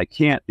restaurant, but I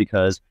can't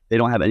because they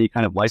don't have any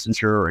kind of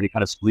licensure or any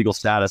kind of legal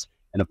status.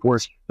 And of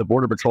course, the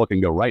Border Patrol can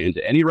go right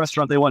into any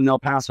restaurant they want in El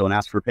Paso and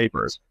ask for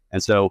papers.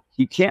 And so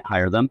he can't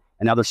hire them.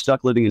 And now they're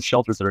stuck living in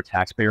shelters that are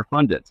taxpayer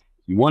funded.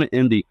 If you want to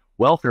end the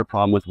welfare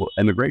problem with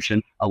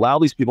immigration, allow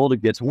these people to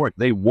get to work.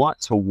 They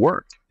want to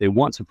work. They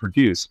want to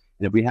produce.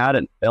 And if we had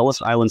an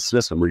Ellis Island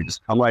system where you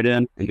just come right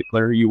in and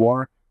declare who you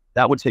are,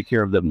 that would take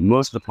care of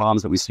most of the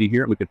problems that we see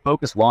here. And we could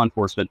focus law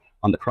enforcement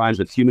on the crimes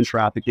of human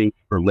trafficking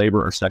or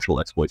labor or sexual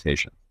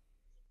exploitation.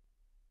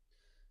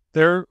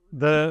 There's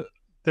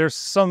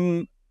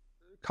some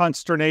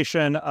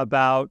consternation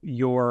about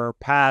your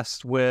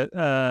past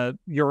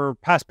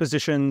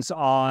positions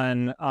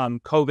on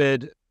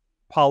COVID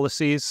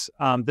policies.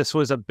 This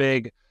was a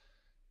big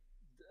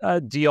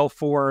deal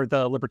for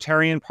the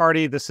Libertarian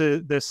Party. This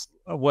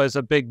was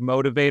a big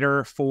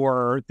motivator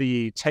for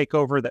the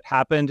takeover that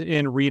happened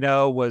in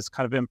Reno, was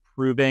kind of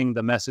improving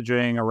the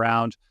messaging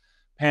around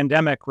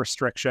pandemic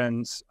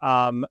restrictions.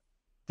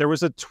 There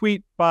was a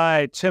tweet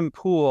by Tim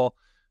Pool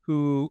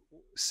who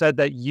said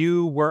that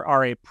you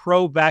are a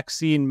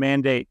pro-vaccine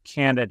mandate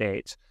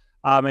candidate.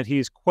 And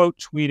he's quote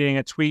tweeting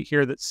a tweet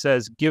here that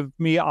says, "Give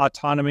me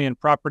autonomy and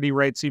property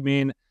rights. You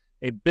mean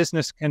a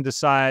business can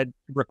decide,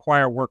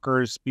 require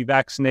workers be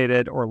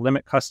vaccinated or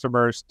limit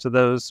customers to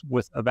those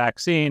with a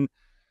vaccine."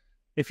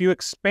 If you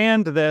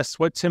expand this,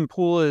 what Tim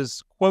Pool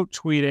is quote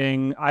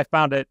tweeting, I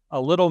found it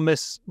a little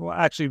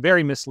actually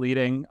very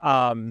misleading,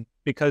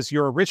 because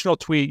your original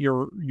tweet,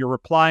 you're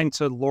replying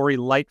to Lori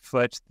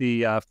Lightfoot,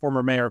 the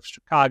former mayor of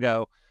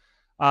Chicago,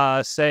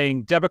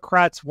 saying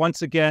Democrats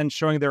once again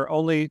showing they're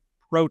only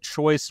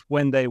pro-choice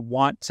when they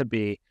want to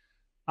be.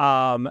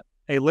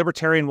 A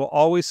libertarian will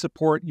always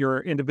support your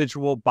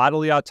individual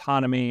bodily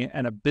autonomy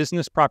and a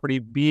business property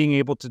being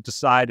able to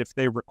decide if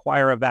they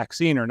require a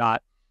vaccine or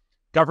not.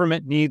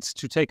 Government needs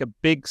to take a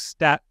big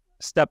step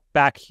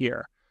back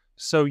here.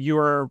 So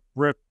you're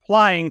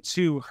replying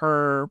to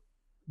her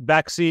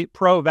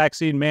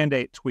pro-vaccine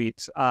mandate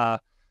tweet.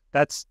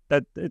 It's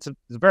a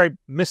very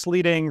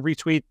misleading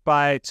retweet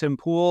by Tim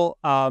Pool.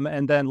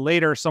 And then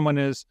later someone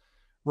is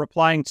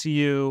replying to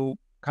you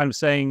kind of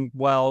saying,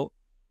 well,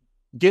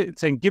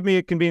 give me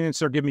a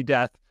convenience or give me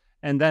death.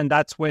 And then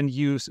that's when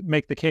you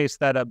make the case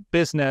that a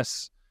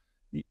business,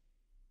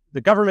 the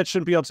government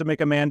shouldn't be able to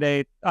make a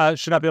mandate,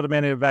 should not be able to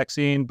mandate a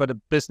vaccine, but a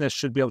business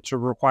should be able to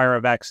require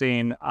a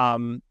vaccine.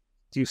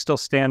 Do you still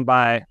stand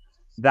by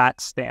that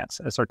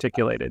stance as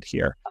articulated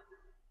here?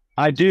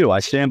 I do. I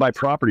stand by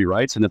property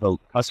rights. And if a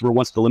customer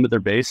wants to limit their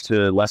base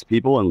to less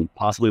people and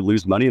possibly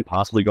lose money and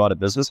possibly go out of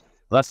business,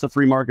 well, that's the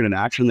free market in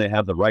action. They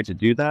have the right to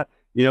do that.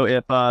 You know,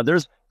 if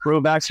there's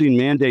pro-vaccine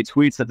mandate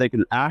tweets that they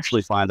can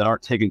actually find that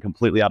aren't taken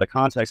completely out of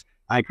context,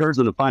 I encourage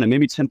them to find it.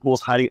 Maybe Tim Pool's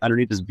hiding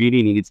underneath his beanie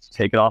and he needs to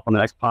take it off on the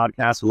next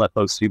podcast and let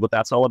folks see what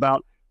that's all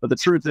about. But the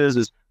truth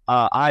is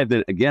I've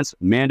been against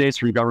mandates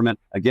from government,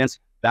 against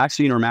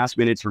vaccine or mask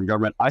mandates from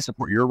government. I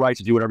support your right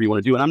to do whatever you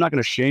want to do, and I'm not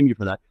going to shame you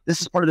for that.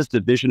 This is part of this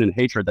division and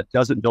hatred that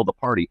doesn't build the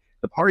party.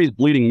 The party is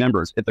bleeding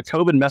members. If the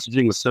COVID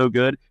messaging was so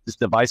good, this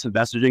divisive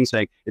messaging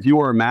saying, if you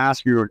wore a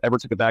mask, you ever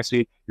took a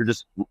vaccine, you're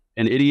just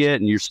an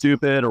idiot and you're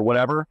stupid or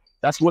whatever,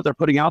 that's what they're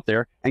putting out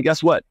there. And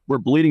guess what? We're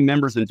bleeding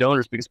members and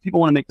donors because people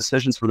want to make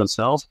decisions for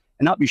themselves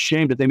and not be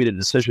shamed if they made a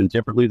decision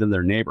differently than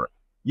their neighbor.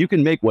 You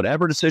can make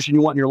whatever decision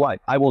you want in your life.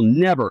 I will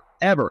never,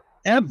 ever,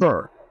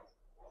 ever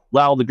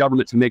allow the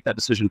government to make that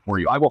decision for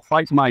you. I will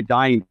fight to my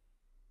dying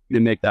to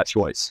make that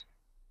choice.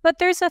 But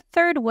there's a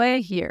third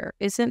way here,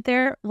 isn't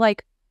there?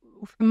 Like,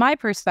 from my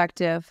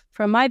perspective,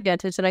 from my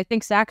vantage, and I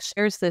think Zach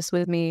shares this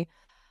with me,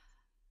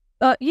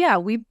 yeah,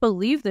 we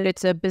believe that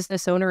it's a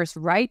business owner's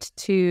right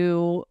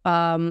to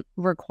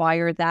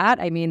require that.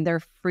 I mean,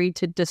 they're free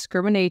to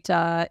discriminate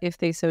if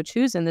they so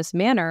choose in this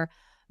manner.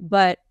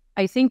 But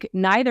I think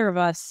neither of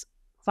us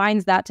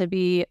finds that to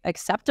be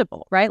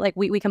acceptable, right? Like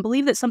we can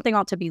believe that something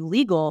ought to be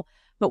legal,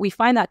 but we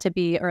find that to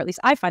be, or at least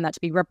I find that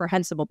to be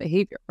reprehensible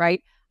behavior,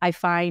 right? I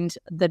find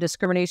the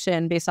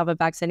discrimination based off of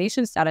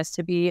vaccination status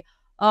to be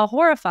a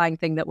horrifying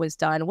thing that was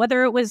done,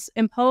 whether it was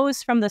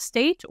imposed from the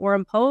state or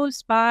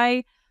imposed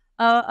by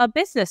a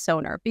business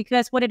owner,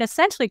 because what it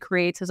essentially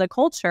creates is a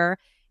culture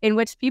in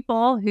which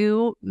people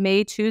who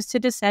may choose to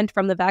dissent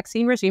from the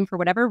vaccine regime for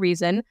whatever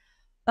reason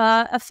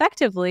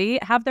effectively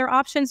have their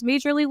options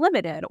majorly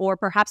limited, or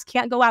perhaps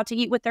can't go out to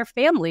eat with their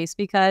families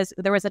because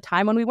there was a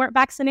time when we weren't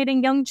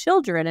vaccinating young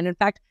children. And in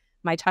fact,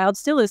 my child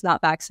still is not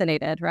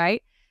vaccinated,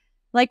 right?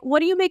 Like, what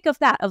do you make of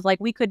that? Of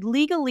like, we could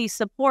legally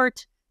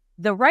support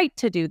the right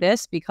to do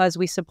this because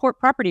we support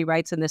property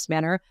rights in this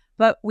manner,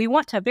 but we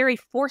want to very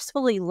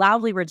forcefully,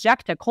 loudly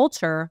reject a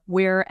culture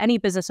where any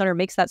business owner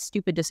makes that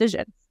stupid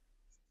decision.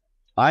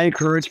 I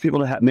encourage people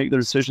to make their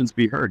decisions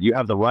be heard. You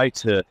have the right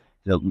to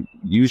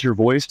use your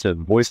voice, to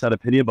voice that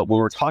opinion. But when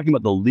we're talking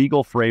about the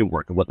legal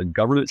framework of what the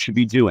government should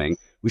be doing,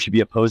 we should be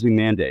opposing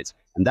mandates.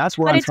 And that's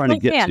where I'm trying to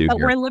get to. But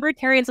here. We're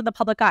libertarians in the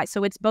public eye,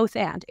 so it's both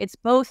and. It's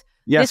both.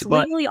 Yes, this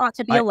legally ought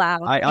to be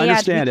allowed. I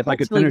understand. If I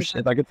could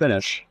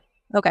finish.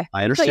 Okay.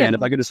 I understand.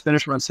 If I could just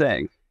finish what I'm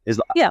saying is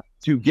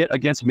to get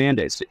against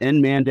mandates, to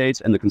end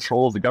mandates and the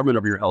control of the government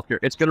over your healthcare,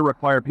 it's going to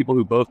require people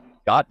who both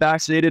got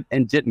vaccinated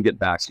and didn't get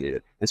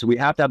vaccinated. And so we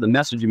have to have the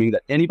messaging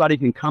that anybody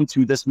can come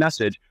to this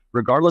message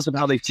regardless of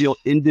how they feel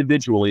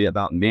individually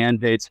about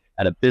mandates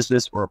at a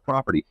business or a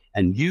property.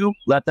 And you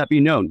let that be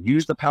known.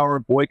 Use the power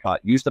of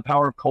boycott, use the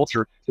power of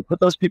culture to put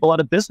those people out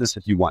of business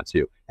if you want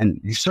to. And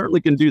you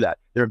certainly can do that.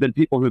 There have been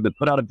people who have been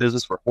put out of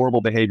business for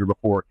horrible behavior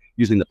before,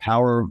 using the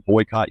power of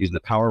boycott, using the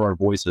power of our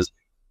voices.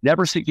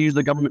 Never seek to use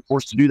the government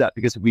force to do that,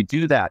 because if we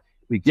do that,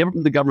 we give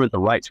the government the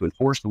right to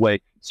enforce the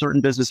way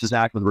certain businesses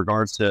act with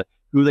regards to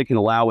who they can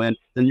allow in,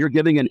 then you're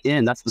giving an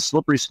in. That's the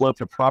slippery slope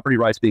to property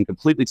rights being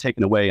completely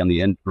taken away on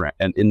the end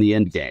and in the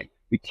end game.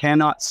 We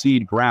cannot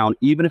cede ground,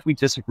 even if we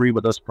disagree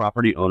with those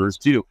property owners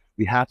do.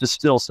 We have to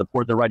still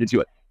support their right to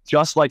do it.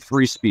 Just like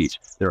free speech,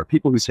 there are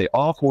people who say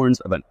all forms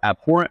of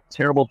abhorrent,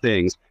 terrible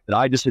things that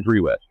I disagree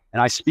with,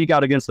 and I speak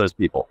out against those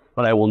people.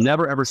 But I will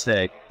never, ever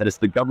say that it's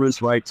the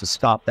government's right to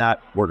stop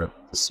that or to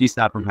cease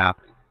that from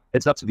happening.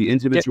 It's up to the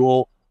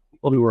individual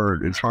people who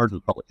are in charge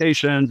of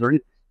publications, or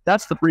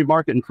that's the free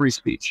market and free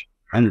speech.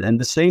 And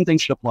the same thing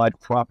should apply to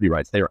property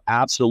rights. They are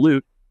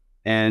absolute,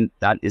 and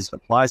that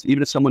applies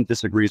even if someone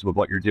disagrees with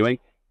what you're doing.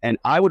 And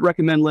I would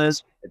recommend,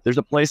 Liz, if there's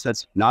a place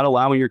that's not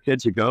allowing your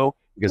kid to go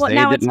because they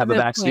didn't have a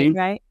vaccine, point,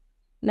 right?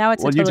 Now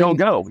it's you don't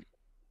go.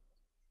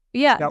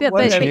 Yeah, but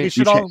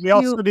we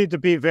also need to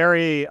be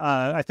very,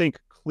 I think,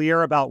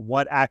 clear about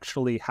what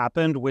actually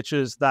happened, which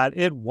is that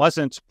it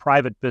wasn't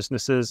private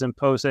businesses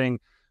imposing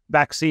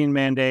vaccine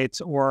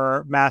mandates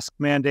or mask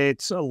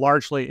mandates.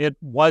 Largely, it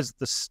was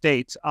the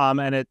state,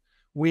 and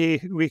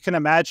we can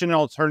imagine an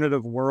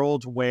alternative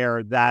world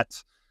where that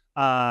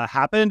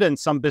happened and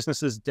some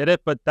businesses did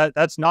it, but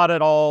that's not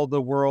at all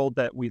the world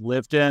that we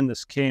lived in.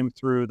 This came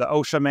through the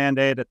OSHA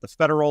mandate at the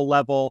federal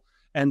level,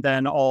 and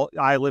then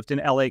I lived in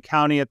LA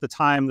County at the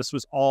time. This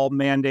was all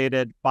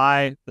mandated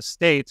by the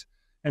state.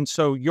 And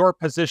so your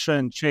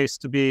position, Chase,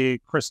 to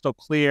be crystal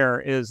clear,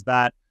 is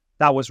that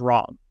that was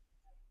wrong.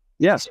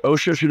 Yes,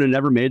 OSHA should have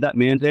never made that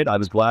mandate. I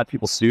was glad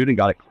people sued and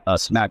got it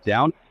smacked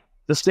down.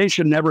 The state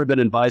should never have been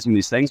advising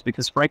these things,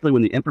 because frankly,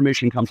 when the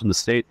information comes from the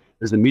state,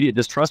 there's immediate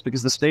distrust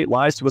because the state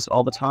lies to us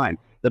all the time.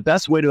 The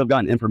best way to have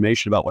gotten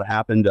information about what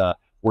happened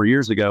 4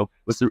 years ago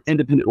was through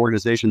independent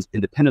organizations,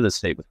 independent of the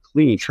state, with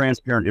clean,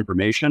 transparent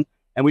information.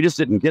 And we just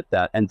didn't get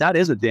that. And that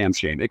is a damn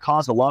shame. It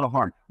caused a lot of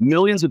harm.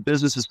 Millions of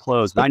businesses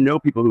closed. And I know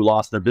people who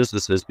lost their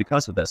businesses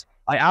because of this.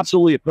 I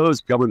absolutely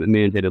oppose government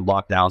mandated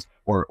lockdowns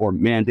or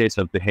mandates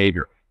of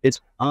behavior. It's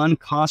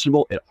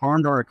unconscionable. It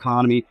harmed our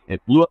economy.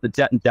 It blew up the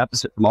debt and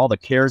deficit from all the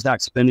CARES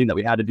Act spending that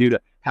we had to do to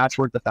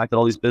patchwork the fact that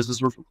all these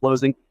businesses were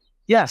closing.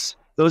 Yes,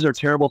 those are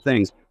terrible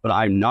things, but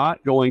I'm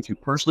not going to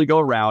personally go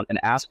around and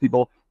ask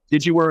people,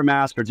 did you wear a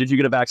mask or did you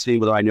get a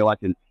vaccine, whether I know I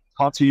can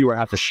talk to you or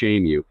have to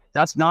shame you.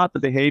 That's not the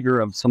behavior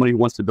of somebody who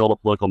wants to build a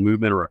political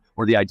movement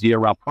or the idea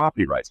around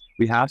property rights.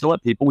 We have to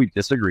let people we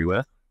disagree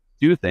with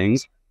do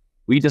things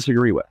we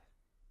disagree with.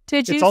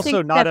 It's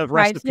also not a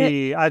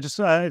recipe.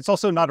 It's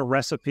also not a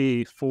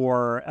recipe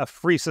for a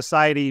free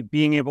society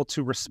being able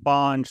to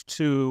respond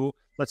to,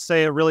 let's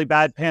say, a really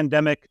bad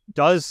pandemic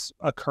does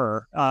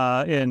occur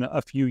in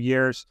a few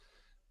years.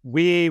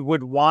 We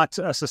would want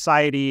a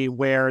society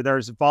where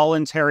there's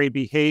voluntary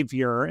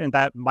behavior, and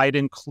that might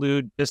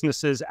include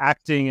businesses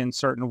acting in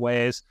certain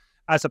ways,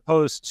 as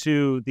opposed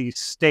to the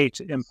state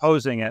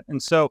imposing it.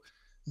 And so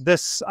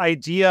this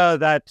idea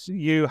that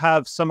you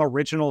have some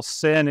original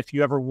sin if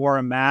you ever wore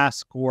a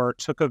mask or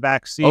took a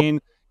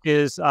vaccine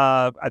is,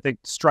 I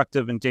think,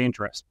 destructive and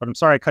dangerous. But I'm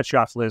sorry I cut you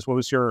off, Liz. What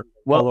was your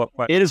follow-up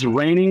question? It is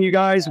raining, you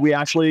guys. We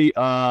actually,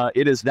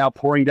 it is now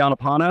pouring down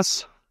upon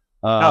us.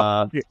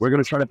 We're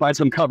going to try to find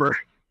some cover.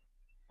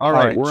 All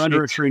right, we're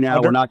under a tree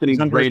now. We're not getting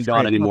rained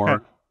on anymore.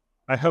 Okay.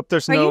 I hope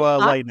there's no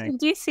lightning.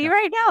 Do you see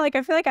right now? Like,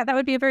 I feel like that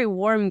would be a very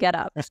warm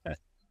getup.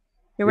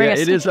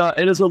 It is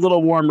a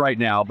little warm right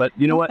now, but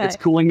you know what? It's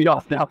cooling me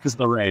off now because of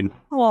the rain.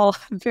 Well,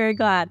 I'm very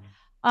glad.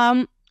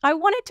 I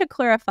wanted to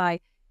clarify,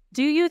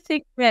 do you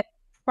think that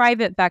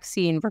private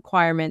vaccine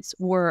requirements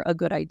were a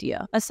good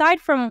idea?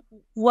 Aside from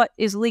what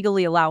is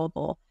legally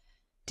allowable,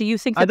 do you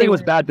think that I think it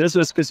was bad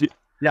business because I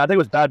think it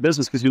was bad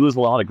business because you lose a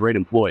lot of great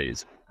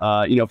employees.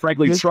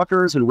 Frankly,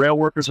 truckers and rail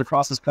workers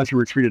across this country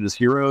were treated as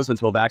heroes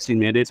until vaccine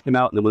mandates came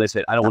out. And then when they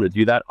said, I don't want to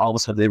do that, all of a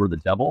sudden they were the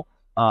devil.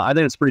 I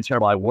think it's pretty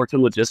terrible. I worked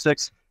in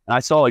logistics and I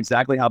saw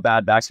exactly how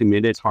bad vaccine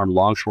mandates harmed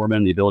longshoremen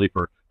and the ability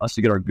for us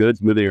to get our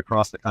goods moving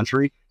across the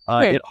country.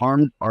 It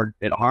harmed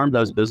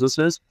those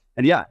businesses.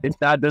 And yeah, it's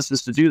bad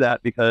business to do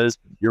that because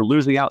you're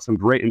losing out some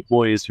great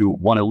employees who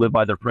want to live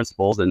by their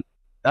principles. And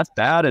that's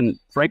bad. And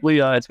frankly,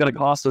 it's going to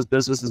cost those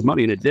businesses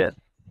money. And it did.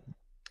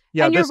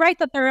 Yeah, and you're right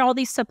that there are all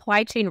these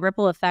supply chain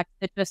ripple effects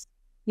that just,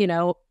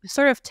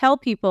 sort of tell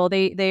people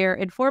they are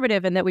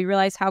informative and that we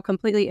realize how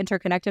completely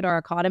interconnected our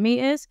economy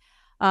is.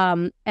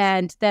 And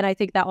then I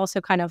think that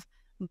also kind of,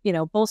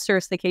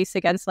 bolsters the case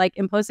against like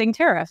imposing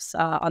tariffs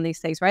on these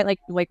things, right? Like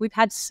we've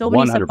had so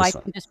many 100%. Supply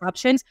chain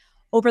disruptions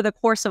over the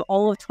course of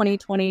all of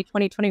 2020,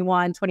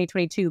 2021,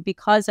 2022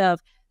 because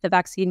of the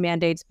vaccine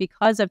mandates,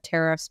 because of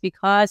tariffs,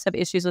 because of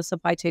issues with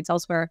supply chains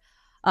elsewhere.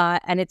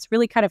 And it's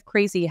really kind of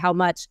crazy how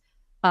much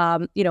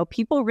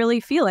people really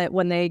feel it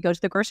when they go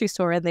to the grocery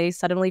store and they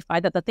suddenly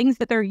find that the things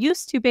that they're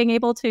used to being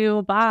able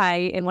to buy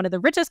in one of the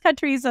richest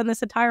countries in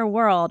this entire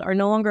world are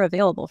no longer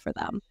available for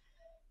them.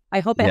 I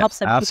hope it helps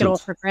them take it all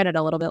for granted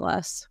a little bit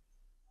less.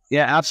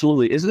 Yeah,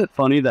 absolutely. Isn't it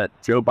funny that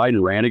Joe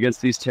Biden ran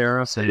against these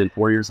tariffs and then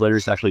 4 years later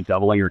he's actually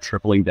doubling or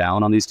tripling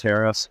down on these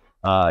tariffs?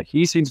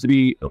 He seems to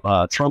be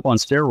Trump on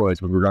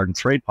steroids with regard to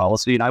trade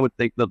policy. And I would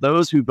think that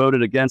those who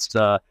voted against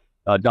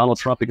Donald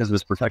Trump because of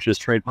his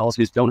protectionist trade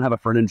policies don't have a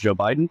friend in Joe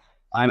Biden.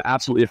 I'm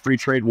absolutely a free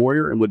trade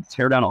warrior and would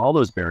tear down all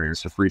those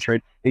barriers to free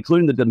trade,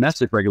 including the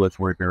domestic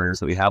regulatory barriers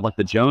that we have, like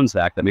the Jones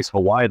Act that makes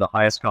Hawaii the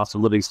highest cost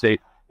of living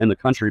state in the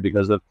country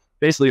because of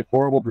basically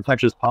horrible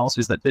protectionist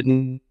policies that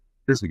didn't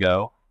years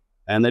ago,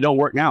 and they don't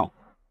work now.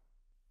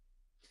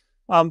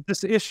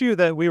 This issue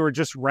that we were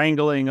just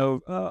wrangling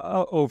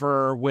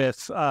over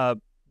with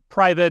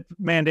private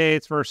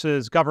mandates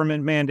versus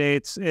government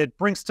mandates, it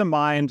brings to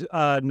mind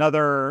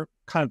another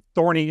kind of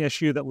thorny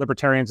issue that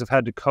libertarians have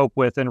had to cope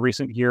with in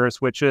recent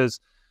years, which is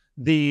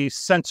the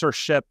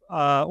censorship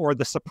or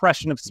the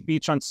suppression of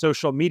speech on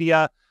social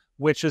media,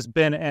 which has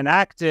been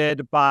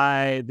enacted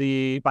by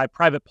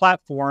private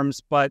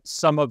platforms. But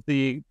some of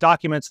the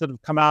documents that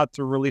have come out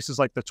through releases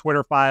like the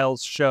Twitter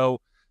files show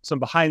some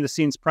behind the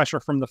scenes pressure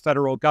from the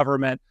federal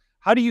government.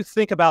 How do you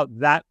think about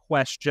that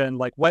question?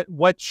 Like what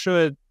would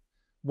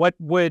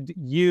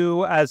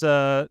you as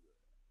a,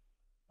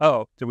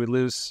 did we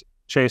lose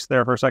Chase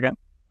there for a second?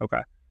 Okay.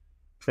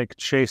 I think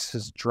Chase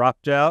has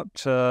dropped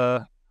out.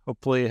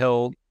 Hopefully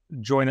he'll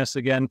join us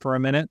again for a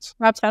minute.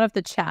 Dropped out of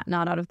the chat,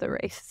 not out of the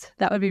race.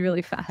 That would be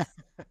really fast.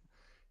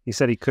 He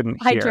said he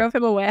couldn't hear. I drove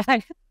him away.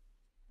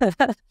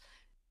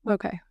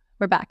 Okay,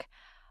 we're back.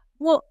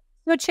 Well,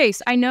 so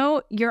Chase, I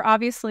know you're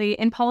obviously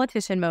in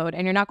politician mode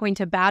and you're not going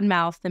to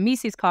badmouth the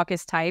Mises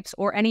Caucus types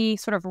or any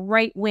sort of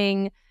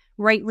right-leaning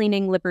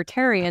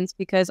libertarians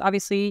because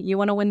obviously you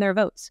want to win their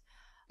votes.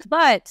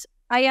 But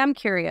I am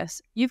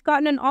curious. You've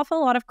gotten an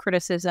awful lot of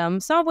criticism,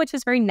 some of which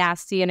is very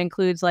nasty and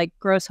includes like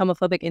gross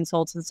homophobic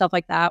insults and stuff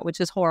like that, which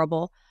is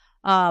horrible.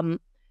 But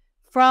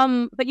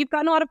you've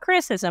gotten a lot of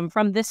criticism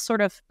from this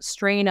sort of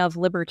strain of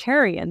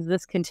libertarians,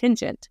 this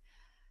contingent.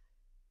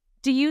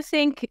 Do you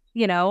think,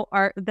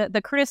 are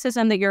the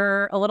criticism that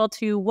you're a little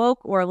too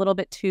woke or a little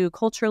bit too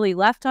culturally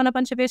left on a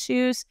bunch of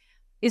issues?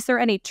 Is there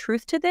any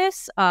truth to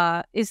this?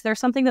 Is there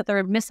something that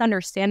they're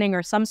misunderstanding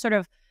or some sort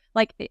of,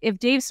 like, if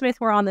Dave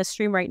Smith were on this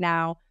stream right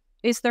now,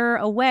 is there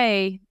a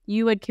way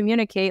you would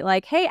communicate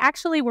like, hey,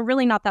 actually, we're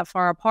really not that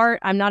far apart.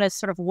 I'm not as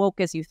sort of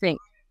woke as you think.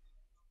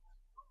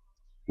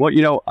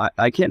 Well,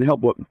 I can't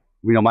help what,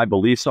 my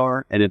beliefs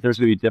are. And if there's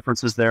going to be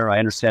differences there, I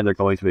understand they're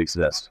going to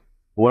exist.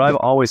 What I've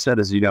always said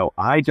is,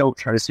 I don't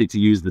try to seek to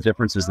use the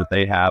differences that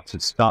they have to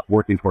stop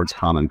working towards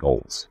common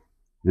goals.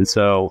 And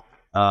so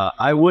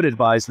I would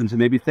advise them to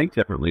maybe think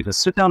differently, to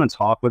sit down and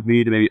talk with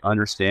me, to maybe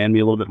understand me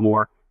a little bit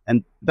more.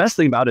 And the best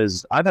thing about it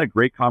is I've had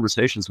great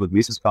conversations with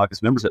Mises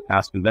Caucus members at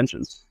past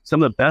conventions.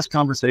 Some of the best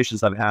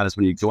conversations I've had is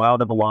when you go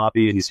out of the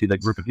lobby and you see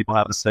that group of people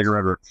having a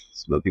cigarette or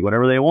smoking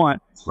whatever they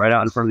want right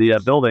out in front of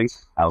the building,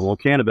 have a little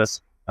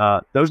cannabis.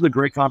 Those are the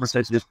great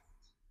conversations.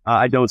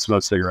 I don't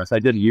smoke cigarettes. I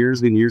did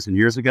years and years and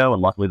years ago,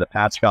 and luckily the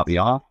patch got me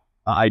off.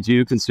 I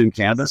do consume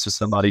cannabis as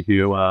somebody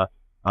who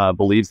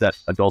believes that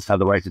adults have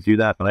the right to do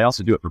that, but I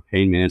also do it for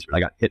pain management. I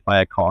got hit by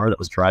a car that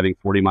was driving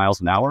 40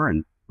 miles an hour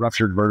and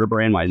ruptured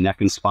vertebrae in my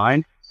neck and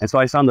spine. And so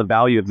I found the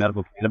value of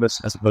medical cannabis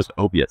as opposed to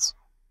opiates.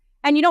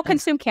 And you don't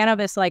consume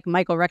cannabis like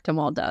Michael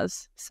Rectenwald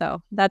does.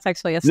 So that's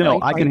actually a No,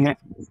 selling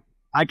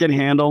I can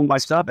handle my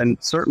stuff, and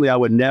certainly I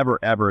would never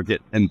ever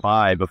get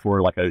imbibe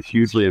before like a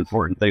hugely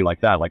important thing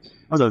like that. Like,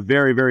 that was a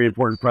very, very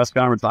important press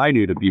conference. I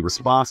knew to be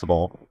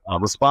responsible.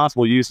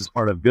 Responsible use is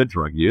part of good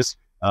drug use,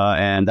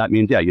 and that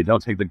means you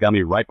don't take the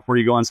gummy right before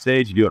you go on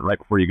stage. You do it right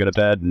before you go to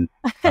bed and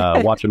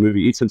watch a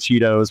movie, eat some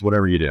Cheetos,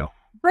 whatever you do.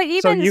 But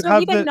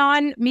even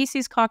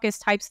non-Mises Caucus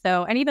types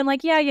though, and even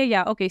like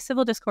okay,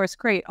 civil discourse,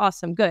 great,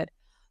 awesome, good.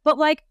 But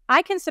like,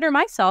 I consider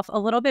myself a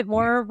little bit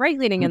more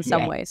right-leaning in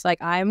some ways.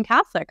 Like, I'm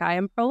Catholic, I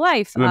am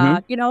pro-life.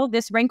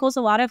 This rankles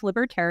a lot of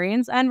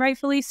libertarians, and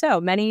rightfully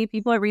so. Many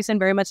people at Reason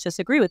very much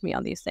disagree with me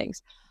on these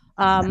things.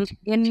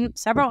 In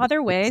several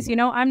other ways,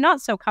 I'm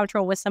not so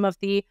comfortable with some of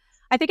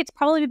I think it's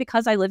probably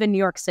because I live in New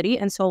York City,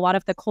 and so a lot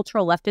of the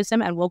cultural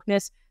leftism and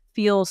wokeness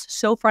feels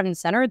so front and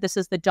center. This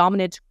is the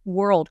dominant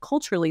world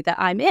culturally that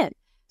I'm in.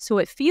 So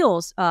it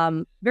feels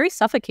very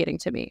suffocating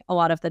to me a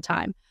lot of the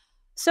time.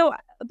 So,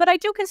 but I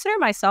do consider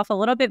myself a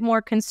little bit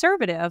more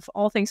conservative,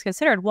 all things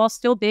considered, while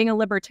still being a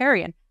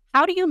libertarian.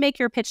 How do you make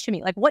your pitch to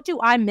me? Like, what do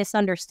I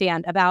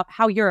misunderstand about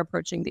how you're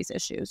approaching these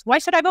issues? Why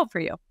should I vote for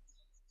you?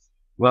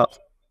 Well,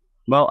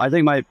 I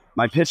think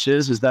my pitch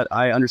is that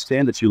I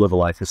understand that you live a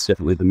life that's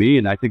differently than me,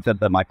 and I think that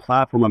my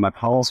platform and my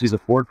policies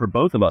afford for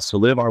both of us to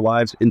live our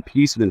lives in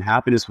peace and in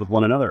happiness with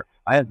one another.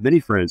 I have many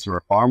friends who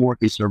are far more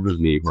conservative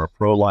than me, who are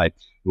pro-life,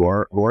 who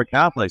are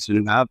Catholics, and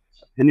who have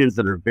opinions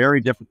that are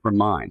very different from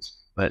mine.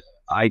 But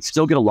I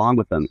still get along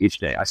with them each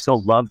day. I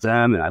still love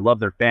them, and I love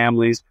their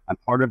families. I'm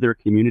part of their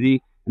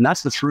community. And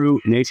that's the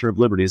true nature of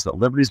liberty, is that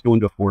liberty is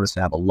going to afford us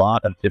to have a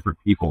lot of different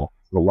people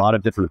with a lot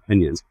of different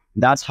opinions.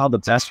 And that's how the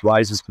best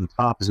rises to the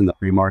top, is in the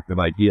free market of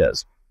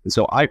ideas. And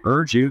so I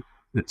urge you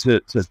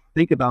to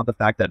think about the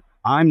fact that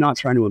I'm not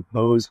trying to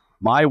impose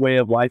my way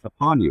of life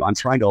upon you. I'm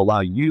trying to allow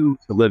you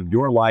to live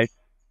your life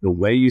the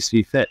way you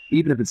see fit,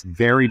 even if it's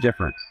very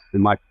different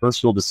than my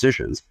personal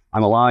decisions.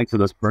 I'm allowing for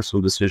those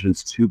personal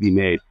decisions to be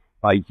made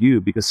by you,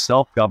 because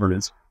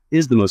self-governance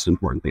is the most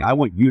important thing. I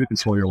want you to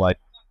control your life,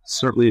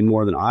 certainly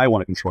more than I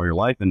want to control your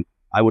life. And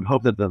I would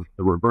hope that the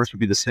reverse would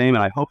be the same.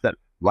 And I hope that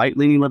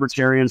right-leaning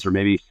libertarians, or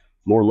maybe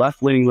more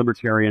left-leaning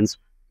libertarians,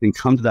 can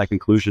come to that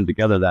conclusion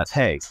together that,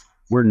 hey,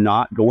 we're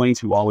not going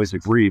to always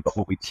agree, but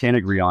what we can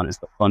agree on is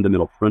the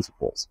fundamental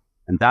principles.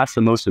 And that's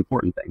the most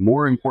important thing.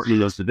 More important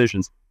than those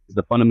divisions is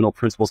the fundamental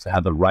principles to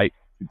have the right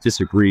to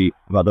disagree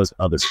about those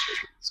other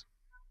divisions.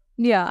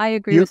 Yeah, I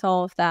agree with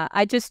all of that.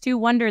 I just do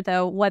wonder,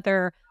 though,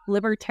 whether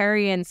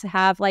libertarians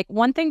have, like,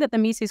 one thing that the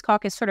Mises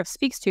Caucus sort of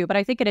speaks to, but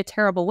I think in a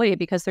terrible way,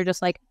 because they're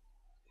just like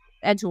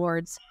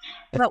edgelords.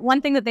 But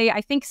one thing that they,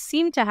 I think,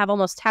 seem to have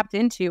almost tapped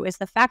into is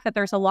the fact that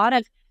there's a lot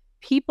of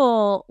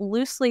people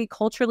loosely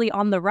culturally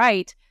on the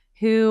right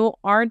who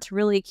aren't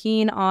really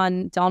keen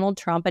on Donald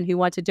Trump, and who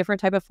want a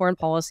different type of foreign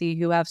policy,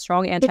 who have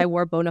strong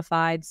anti-war bona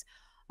fides.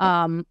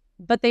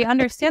 But they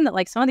understand that,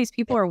 like, some of these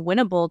people are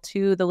winnable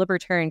to the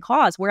libertarian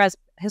cause, whereas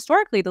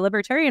historically the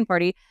Libertarian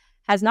Party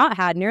has not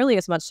had nearly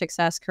as much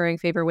success currying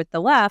favor with the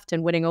left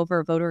and winning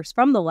over voters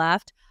from the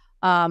left.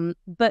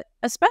 But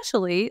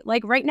especially,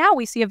 like, right now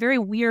we see a very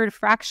weird,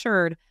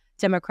 fractured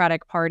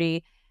Democratic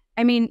Party.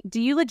 I mean,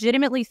 do you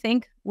legitimately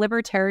think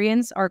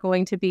libertarians are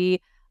going to be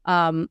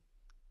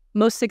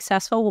most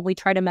successful when we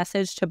try to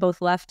message to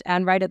both left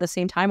and right at the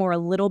same time, or a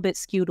little bit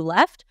skewed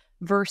left,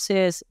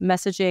 versus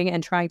messaging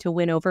and trying to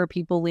win over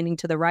people leaning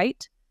to the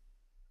right?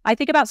 I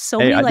think about so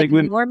many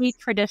normie,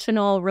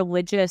 traditional,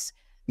 religious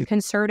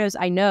conservatives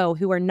I know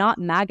who are not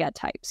MAGA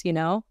types, you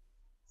know?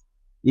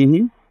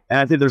 Mm-hmm. And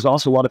I think there's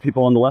also a lot of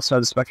people on the left side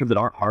of the spectrum that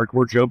aren't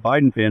hardcore Joe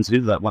Biden fans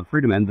either, that want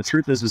freedom. And the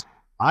truth is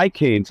I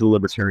came to the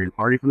Libertarian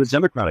Party from the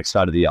Democratic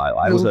side of the aisle.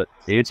 I was an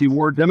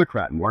anti-war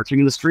Democrat marching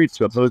in the streets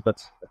to oppose the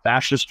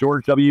fascist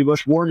George W.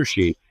 Bush war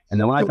machine. And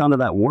then when I found out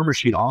that war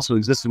machine also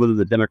existed within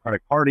the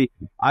Democratic Party,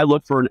 I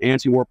looked for an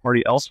anti-war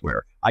party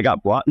elsewhere. I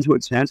got brought into a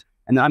tent,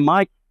 and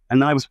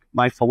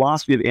my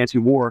philosophy of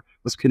anti-war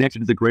was connected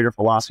to the greater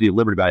philosophy of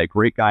liberty by a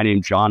great guy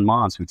named John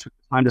Mons, who took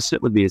the time to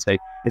sit with me and say,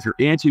 if you're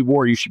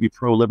anti-war, you should be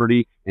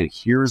pro-liberty, and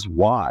here's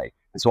why.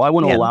 And so I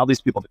want to allow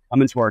these people to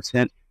come into our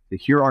tent, to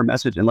hear our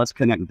message, and let's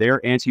connect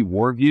their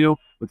anti-war view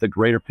with the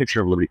greater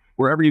picture of liberty,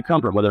 wherever you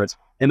come from, whether it's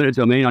eminent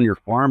domain on your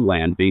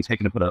farmland being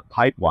taken to put a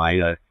pipeline,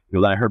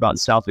 that I heard about in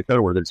South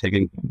Dakota, where they're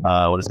taking,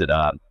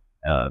 carbon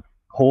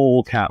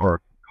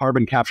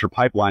capture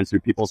pipelines through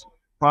people's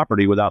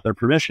property without their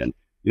permission.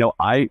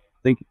 I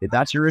think if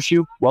that's your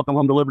issue, welcome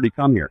home to liberty,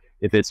 come here.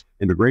 If it's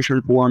immigration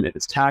reform, if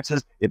it's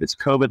taxes, if it's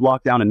COVID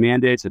lockdown and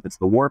mandates, if it's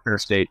the warfare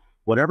state,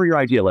 whatever your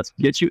idea, let's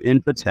get you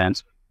into the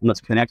tent, and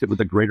let's connect it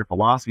with a greater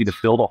philosophy to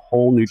build a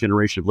whole new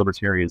generation of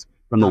libertarians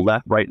from the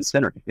left, right, and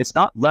center. It's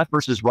not left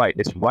versus right.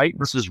 It's right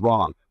versus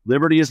wrong.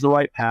 Liberty is the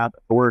right path.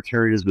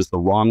 Authoritarianism is the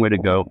wrong way to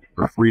go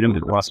for freedom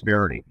and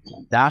prosperity.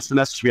 That's the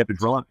message we have to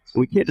drill out. And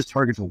we can't just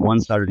target to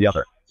one side or the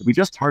other. If we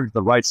just target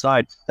the right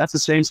side, that's the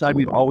same side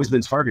we've always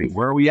been targeting.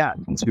 Where are we at?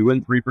 2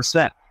 and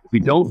 3%. If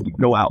we don't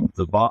go out,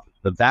 the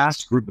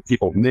vast group of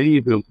people, many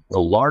of whom, the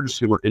largest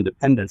who are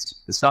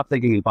independents, to stop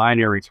thinking in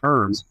binary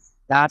terms,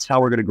 That's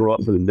how we're going to grow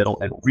up from the middle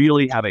and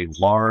really have a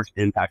large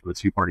impact on the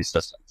two-party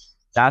system.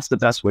 That's the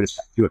best way to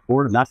do it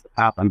forward, and that's the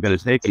path I'm going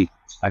to take. And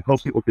I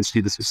hope people can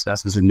see the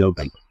successes in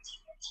November.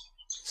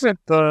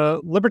 The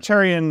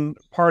Libertarian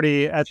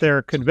Party at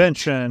their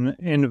convention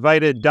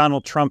invited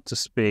Donald Trump to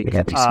speak,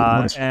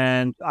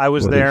 and I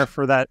was there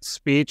for that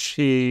speech.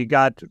 He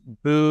got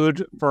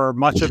booed for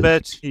much of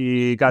it.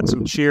 He got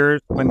some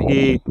cheers when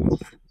he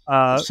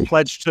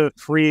pledged to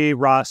free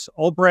Ross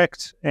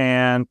Ulbricht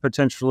and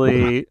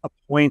potentially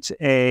appoint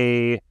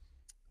a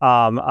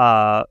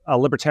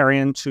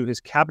libertarian to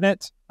his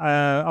cabinet.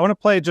 I want to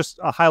play just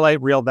a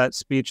highlight reel of that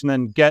speech and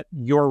then get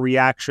your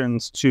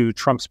reactions to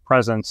Trump's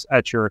presence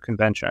at your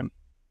convention.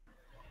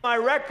 My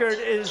record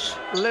is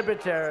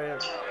libertarian.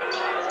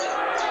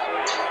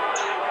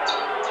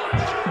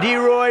 D.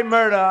 Roy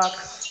Murdoch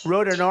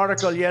wrote an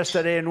article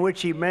yesterday in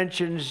which he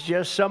mentions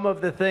just some of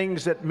the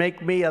things that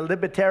make me a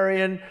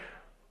libertarian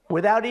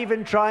without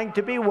even trying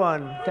to be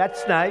one.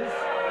 That's nice.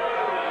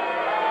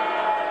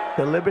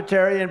 The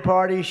Libertarian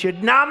Party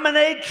should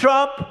nominate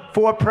Trump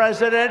for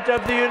President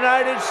of the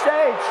United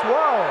States.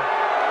 Whoa.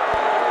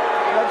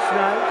 That's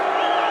nice.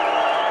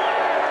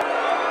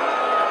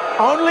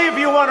 Only if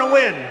you want to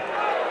win.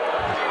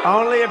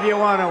 Only if you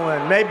want to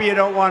win. Maybe you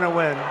don't want to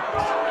win.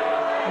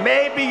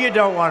 Maybe you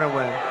don't want to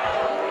win.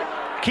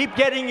 Keep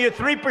getting your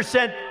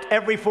 3%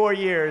 every 4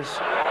 years.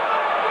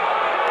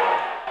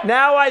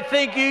 Now I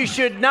think you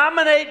should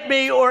nominate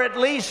me or at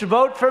least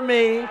vote for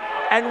me,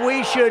 and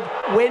we should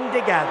win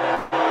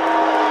together.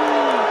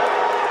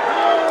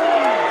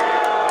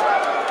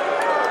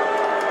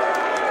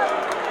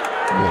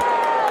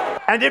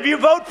 And if you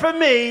vote for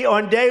me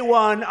on day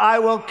one, I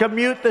will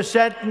commute the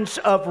sentence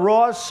of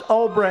Ross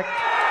Ulbricht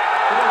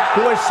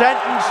to a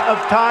sentence of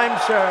time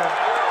served.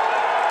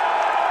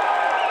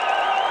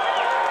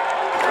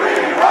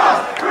 Free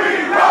Ross!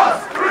 Free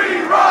Ross!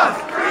 Free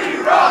Ross! Free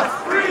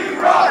Ross! Free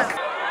Ross!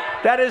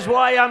 That is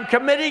why I'm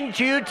committing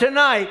to you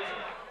tonight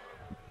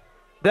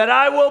that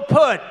I will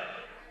put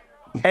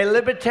a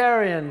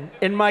libertarian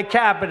in my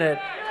cabinet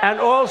and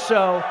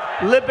also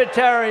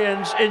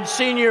libertarians in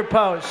senior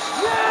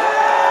posts.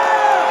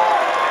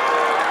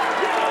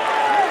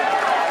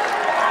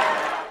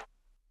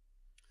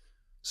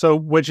 So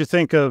what'd you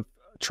think of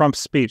Trump's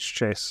speech,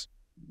 Chase?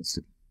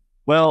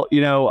 Well, you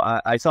know,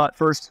 I thought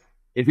first,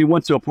 if he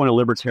wants to appoint a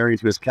libertarian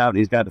to his cabinet,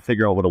 he's got to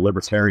figure out what a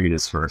libertarian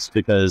is first,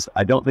 because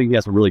I don't think he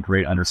has a really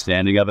great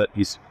understanding of it.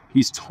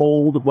 He's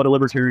told what a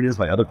libertarian is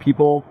by other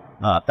people.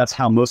 That's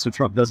how most of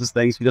Trump does his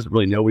things. He doesn't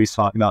really know what he's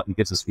talking about.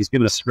 He's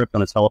given a script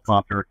on a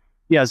teleprompter.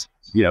 He has,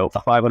 you know, a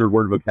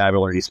 500-word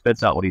vocabulary, and he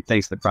spits out what he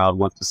thinks the crowd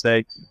wants to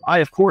say. I,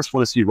 of course,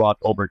 want to see Ross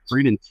Ulbricht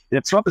freed, and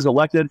if Trump is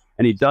elected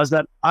and he does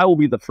that, I will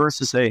be the first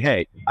to say,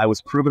 hey, I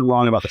was proven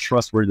wrong about the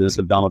trustworthiness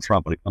of Donald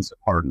Trump when it comes to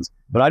pardons.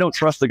 But I don't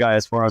trust the guy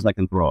as far as I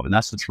can throw him, and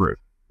that's the truth.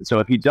 And so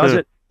if he does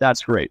it,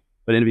 that's great.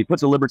 But if he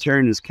puts a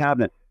libertarian in his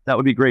cabinet, that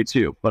would be great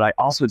too. But I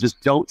also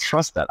just don't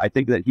trust that. I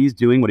think that he's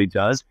doing what he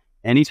does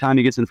anytime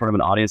he gets in front of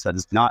an audience that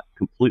is not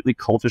completely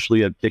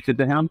cultishly addicted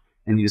to him,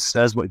 and he just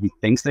says what he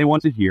thinks they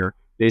want to hear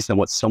based on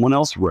what someone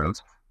else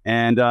wrote,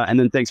 and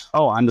then thinks,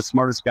 oh, I'm the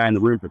smartest guy in the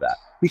room for that.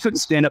 He couldn't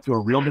stand up to a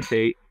real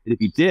debate, and if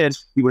he did,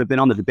 he would have been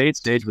on the debate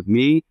stage with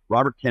me,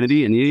 Robert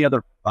Kennedy, and any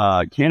other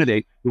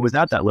candidate who was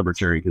at that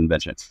Libertarian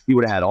convention. He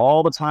would have had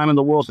all the time in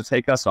the world to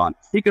take us on.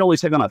 He could only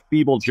take on a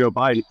feeble Joe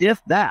Biden,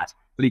 if that,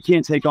 but he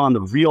can't take on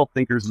the real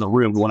thinkers in the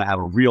room who want to have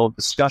a real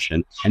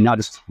discussion and not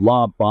just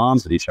lob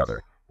bombs at each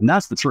other. And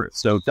that's the truth.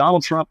 So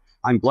Donald Trump,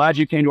 I'm glad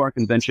you came to our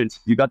convention.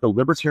 You got the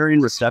libertarian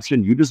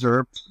reception you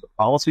deserve, the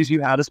policies you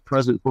had as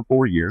president for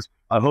 4 years.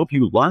 I hope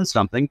you learned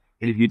something.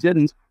 And if you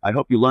didn't, I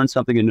hope you learned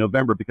something in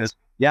November, because,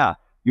 yeah,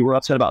 you were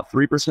upset about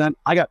 3%.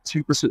 I got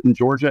 2% in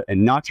Georgia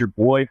and knocked your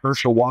boy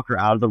Herschel Walker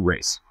out of the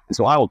race. And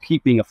so I will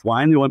keep being a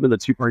fly in the ointment of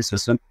the two-party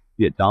system,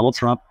 be it Donald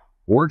Trump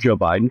or Joe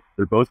Biden.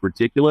 They're both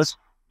ridiculous,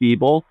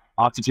 feeble,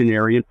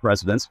 octogenarian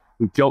presidents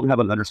who don't have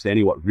an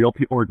understanding of what real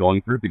people are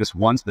going through, because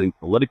one's been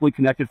politically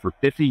connected for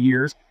 50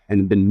 years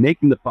and been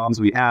making the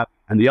problems we have,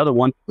 and the other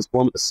one was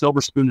born with a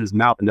silver spoon in his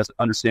mouth and doesn't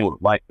understand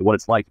what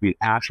it's like to be an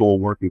actual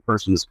working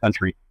person in this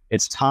country.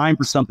 It's time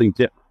for something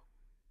different.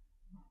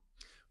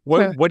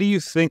 What do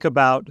you think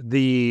about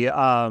the,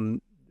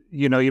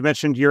 you know, you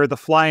mentioned you're the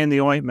fly in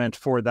the ointment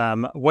for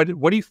them. What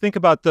do you think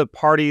about the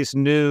party's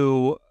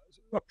new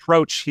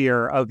approach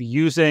here of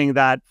using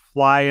that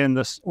fly in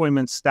the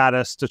ointment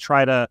status to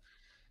try to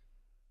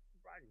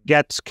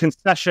get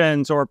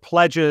concessions or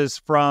pledges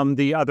from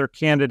the other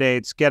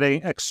candidates,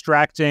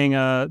 extracting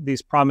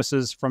these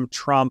promises from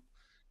Trump,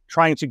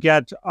 trying to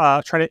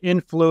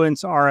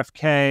influence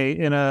RFK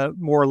in a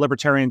more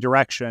libertarian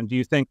direction? Do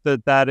you think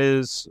that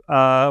is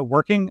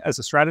working as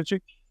a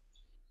strategy?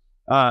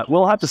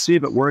 We'll have to see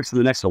if it works in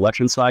the next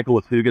election cycle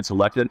with who gets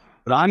elected,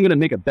 but I'm going to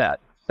make a bet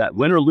that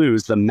win or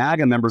lose, the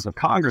MAGA members of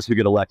Congress who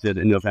get elected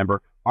in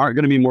November aren't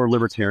going to be more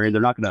libertarian.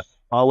 They're not going to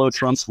follow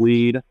Trump's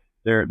lead.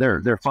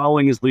 They're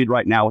following his lead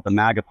right now with the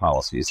MAGA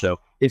policy. So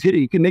if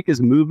he can make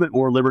his movement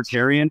more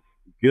libertarian,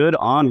 good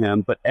on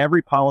him, but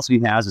every policy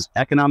he has is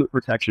economic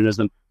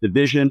protectionism,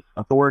 division,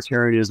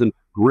 authoritarianism,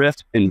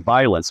 grift, and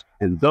violence.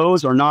 And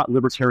those are not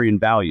libertarian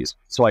values.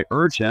 So I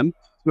urge him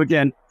to,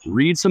 again,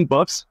 read some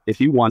books if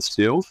he wants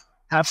to,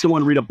 have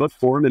someone read a book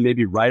for him and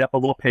maybe write up a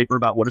little paper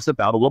about what it's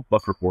about, a little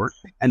book report,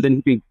 and then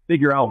he can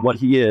figure out what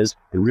he is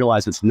and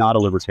realize it's not a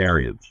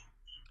libertarian.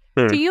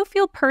 Do you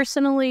feel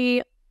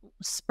personally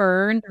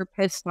spurned or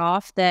pissed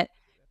off that,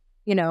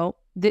 you know,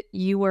 that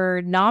you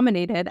were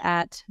nominated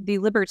at the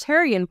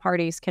Libertarian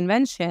Party's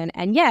convention,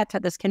 and yet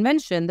at this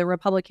convention, the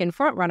Republican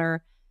frontrunner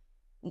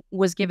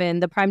was given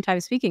the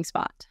primetime speaking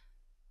spot?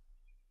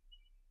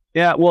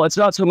 Yeah, well, it's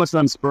not so much that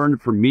I'm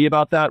spurned for me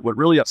about that. What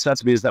really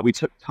upsets me is that we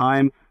took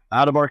time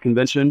out of our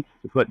convention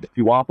to put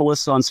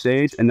duopolists on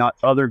stage and not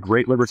other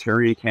great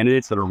libertarian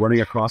candidates that are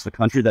running across the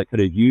country that could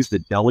have used the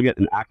delegate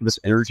and activist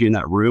energy in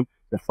that room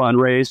to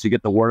fundraise, to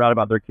get the word out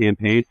about their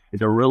campaign, and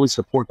to really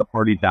support the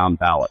party down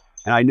ballot.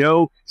 And I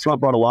know Trump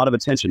brought a lot of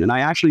attention, and I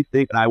actually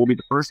think, and I will be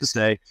the first to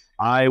say,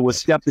 I was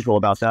skeptical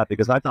about that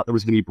because I thought there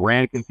was going to be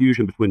brand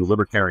confusion between the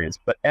libertarians.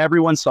 But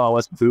everyone saw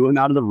us booing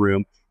out of the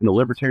room, and the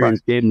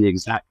libertarians gave them the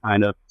exact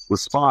kind of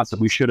response that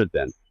we should have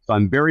been. So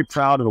I'm very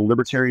proud of the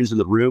libertarians in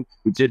the room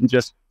who didn't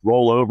just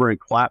roll over and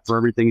clap for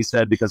everything he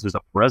said because there's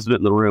a president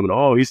in the room, and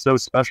oh, he's so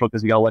special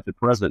because he got elected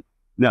president.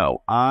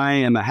 No, I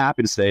am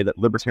happy to say that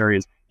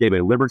libertarians gave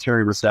a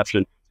libertarian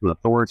reception to an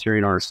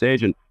authoritarian on our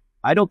stage, and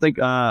I don't think,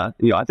 I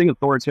think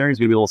authoritarians are going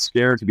to be a little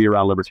scared to be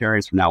around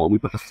libertarians from now on. We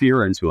put the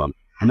fear into them.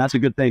 And that's a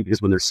good thing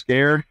because when they're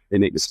scared, they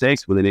make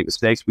mistakes. When they make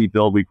mistakes, we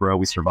build, we grow,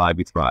 we survive,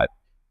 we thrive.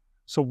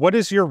 So what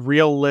are your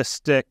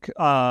realistic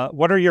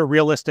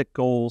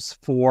goals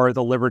for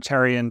the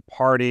Libertarian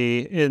Party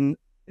in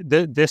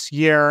this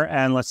year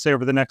and let's say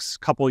over the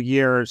next couple of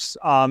years?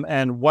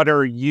 And what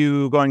are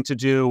you going to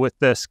do with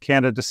this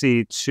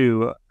candidacy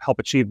to help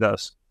achieve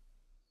those?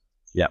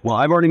 Yeah, well,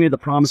 I've already made the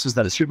promises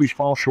that should we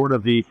fall short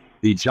of the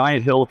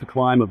giant hill to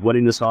climb of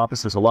winning this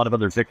office, there's a lot of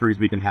other victories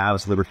we can have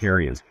as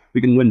libertarians. We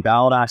can win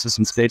ballot access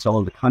in states all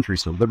over the country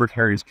so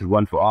libertarians can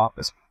run for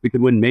office. We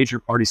can win major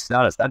party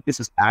status. That gets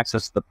us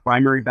access to the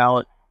primary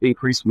ballot,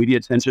 increased media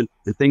attention,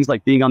 and things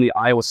like being on the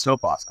Iowa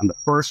soapbox. I'm the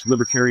first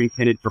libertarian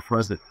candidate for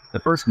president, the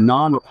first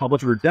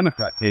non-Republican or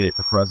Democrat candidate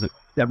for president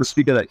to ever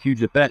speak at that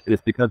huge event, and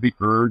it's because we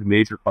earned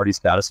major party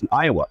status in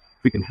Iowa.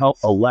 We can help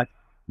elect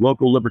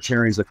local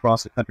libertarians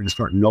across the country to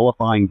start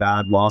nullifying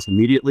bad laws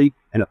immediately.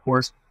 And of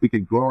course, we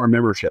could grow our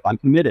membership. I'm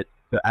committed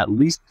to at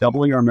least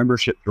doubling our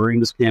membership during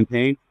this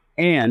campaign.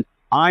 And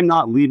I'm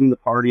not leaving the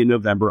party in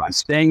November. I'm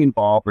staying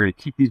involved. We're going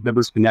to keep these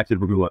members connected.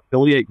 We're going to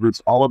affiliate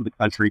groups all over the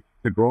country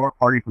to grow our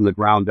party from the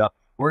ground up.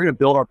 We're going to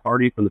build our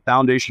party from the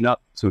foundation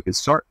up so we can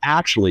start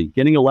actually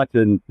getting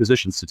elected in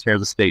positions to tear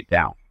the state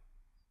down.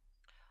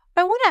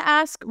 I want to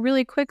ask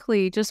really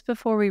quickly, just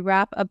before we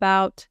wrap,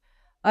 about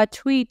a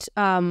tweet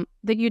that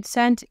you'd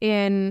sent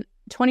in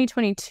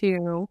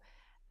 2022,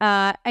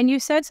 and you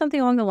said something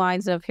along the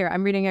lines of, here,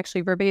 I'm reading actually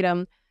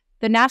verbatim,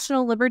 "The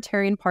National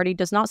Libertarian Party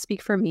does not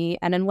speak for me,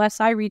 and unless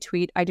I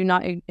retweet, I do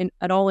not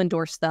at all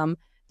endorse them.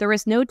 There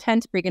is no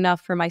tent big enough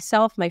for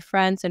myself, my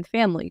friends, and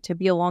family to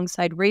be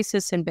alongside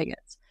racists and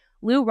bigots.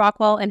 Lew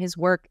Rockwell and his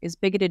work is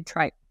bigoted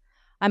tripe.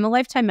 I'm a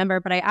lifetime member,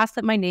 but I ask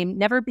that my name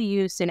never be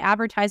used in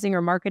advertising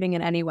or marketing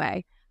in any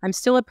way. I'm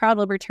still a proud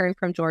libertarian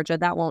from Georgia.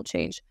 That won't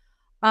change."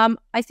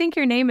 I think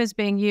your name is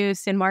being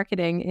used in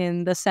marketing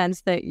in the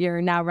sense that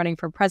you're now running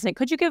for president.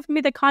 Could you give me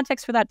the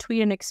context for that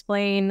tweet and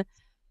explain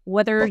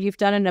whether you've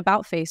done an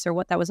about face or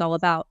what that was all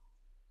about?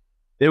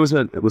 It was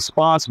a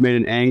response made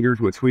in anger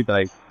to a tweet that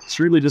I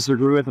extremely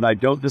disagree with, and I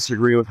don't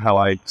disagree with how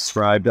I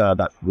described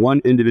that one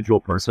individual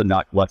person,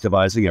 not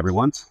collectivizing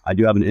everyone. I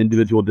do have an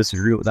individual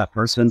disagreement with that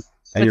person,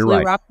 and you're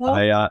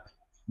right.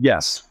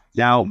 Yes.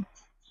 Now,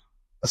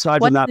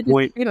 aside from that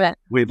point,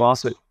 we've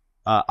also...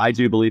 I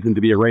do believe him to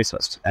be a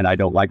racist, and I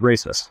don't like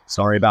racists.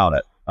 Sorry about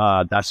it.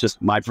 That's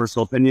just my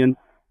personal opinion.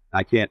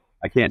 I can't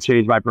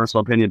change my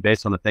personal opinion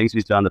based on the things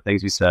he's done, the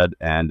things he said,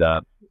 and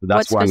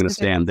that's where I'm going to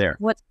stand there.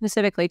 What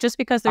specifically? Just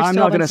because there's I'm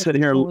not going to sit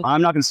here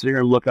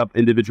and look up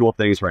individual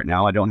things right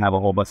now. I don't have a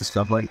whole bunch of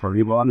stuff right for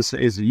you. What I'm going to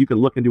say is that you can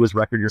look into his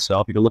record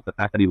yourself. You can look at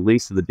the fact that he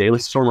links to the Daily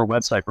Stormer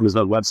website from his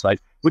own website,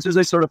 which is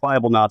a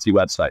certifiable Nazi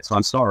website. So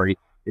I'm sorry.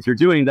 If you're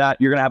doing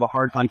that, you're going to have a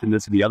hard time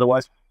convincing me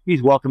otherwise.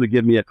 He's welcome to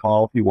give me a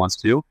call if he wants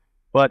to.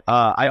 But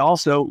I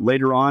also,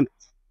 later on...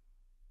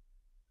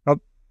 Oh,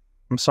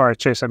 I'm sorry,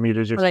 Chase, I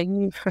muted you. Go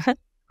ahead,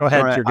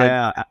 right, you're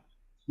good.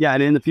 Yeah,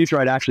 and in the future,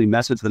 I'd actually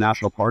message the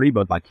National Party,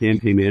 both my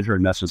campaign manager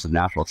and message the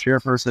National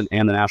Chairperson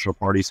and the National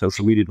Party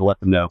social media to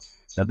let them know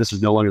that this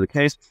is no longer the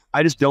case.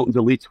 I just don't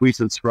delete tweets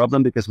and scrub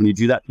them because when you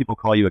do that, people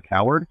call you a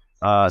coward.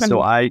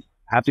 So I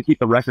have to keep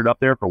the record up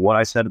there for what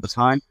I said at the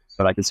time.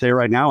 But I can say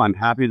right now, I'm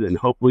happy that, and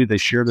hopefully they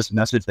share this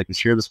message, they can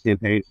share this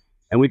campaign,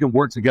 and we can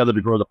work together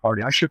to grow the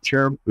party. I shook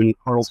Chairman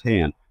Carl's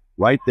hand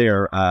right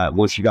there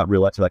when she got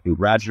reelected. I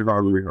congratulated her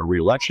on her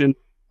reelection.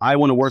 I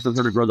want to work with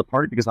her to grow the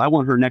party because I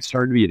want her next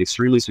term to be an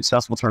extremely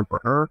successful term for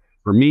her,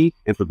 for me,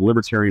 and for the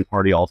Libertarian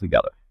Party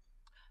altogether.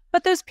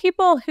 But those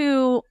people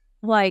who,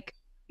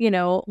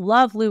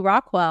 love Lew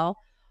Rockwell,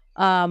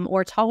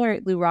 or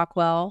tolerate Lou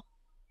Rockwell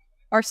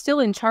are still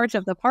in charge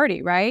of the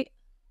party, right?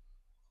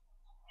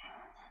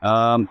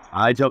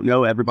 I don't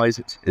know everybody's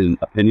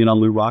opinion on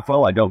Lou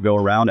Rockwell. I don't go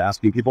around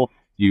asking people,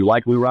 do you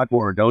like Lou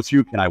Rockwell or don't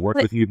you? Can I work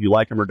with you if you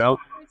like him or don't?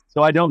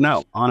 So I don't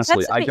know.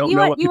 Honestly, I don't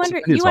know what people's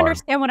opinions are. You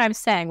understand what I'm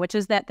saying, which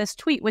is that this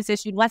tweet was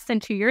issued less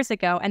than 2 years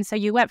ago. And so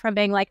you went from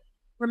being like,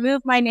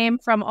 remove my name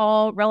from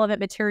all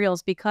relevant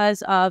materials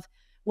because of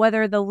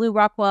whether the Lou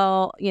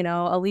Rockwell,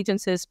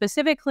 allegiances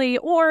specifically,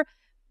 or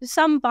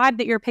some vibe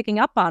that you're picking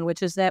up on,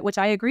 which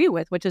I agree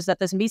with, which is that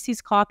this Mises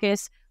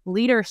Caucus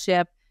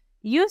leadership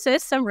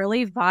uses some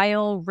really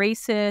vile,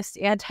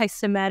 racist,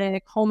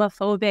 anti-Semitic,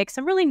 homophobic,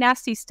 some really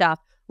nasty stuff,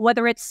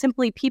 whether it's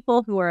simply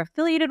people who are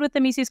affiliated with the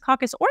Mises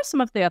Caucus or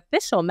some of the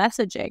official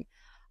messaging.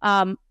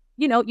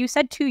 You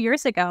said 2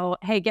 years ago,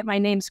 hey, get my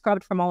name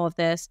scrubbed from all of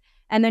this.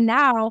 And then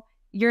now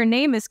your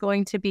name is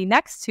going to be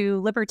next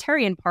to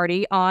Libertarian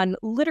Party on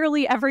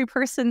literally every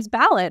person's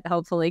ballot,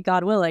 hopefully,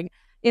 God willing,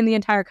 in the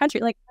entire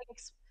country.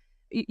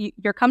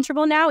 You're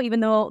comfortable now,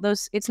 even though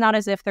it's not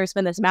as if there's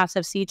been this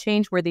massive sea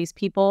change where these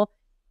people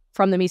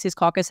from the Mises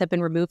Caucus have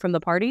been removed from the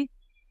party?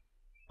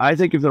 I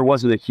think if there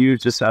wasn't a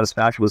huge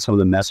dissatisfaction with some of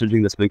the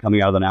messaging that's been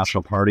coming out of the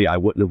National Party, I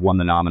wouldn't have won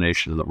the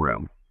nomination in the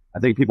room. I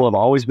think people have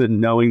always been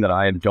knowing that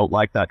I don't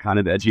like that kind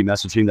of edgy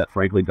messaging that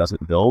frankly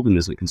doesn't build and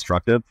isn't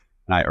constructive.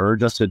 And I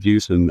urge us to do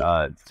some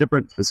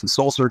some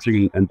soul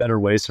searching and better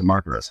ways to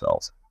market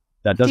ourselves.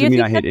 That doesn't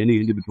mean I hate any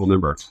individual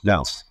member.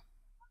 No.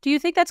 Do you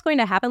think that's going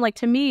to happen? Like,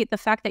 to me, the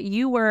fact that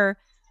you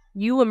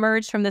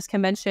emerged from this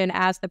convention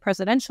as the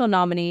presidential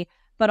nominee,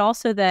 but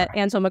also that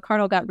Angela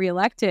McCardle got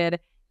reelected,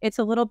 it's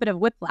a little bit of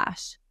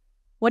whiplash.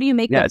 What do you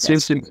make of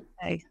this?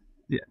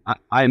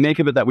 I make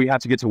of it that we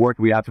have to get to work.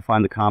 We have to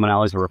find the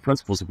commonalities of our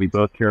principles if we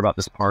both care about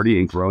this party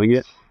and growing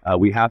it.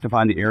 We have to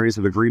find the areas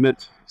of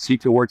agreement,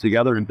 seek to work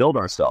together and build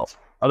ourselves.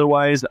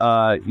 Otherwise,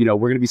 we're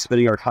going to be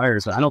spinning our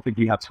tires. And I don't think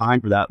you have time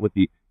for that with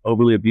the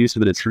overly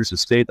abusive and intrusive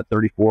state, the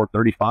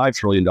 $35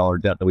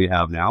 trillion debt that we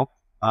have now.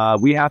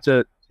 We have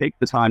to take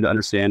the time to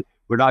understand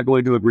we're not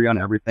going to agree on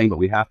everything, but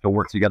we have to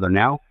work together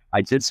now. I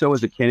did so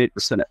as a candidate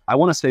for Senate. I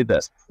want to say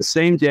this. The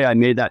same day I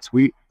made that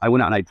tweet, I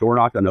went out and I door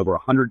knocked on over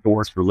 100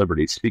 doors for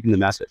liberty, speaking the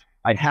message.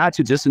 I had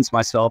to distance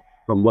myself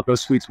from what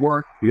those tweets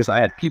were because I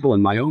had people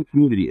in my own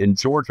community in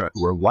Georgia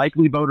who were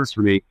likely voters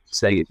for me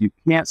saying, if you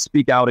can't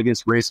speak out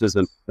against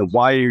racism, then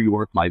why are you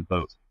worth my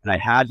vote? And I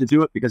had to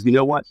do it because you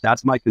know what?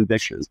 That's my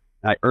convictions.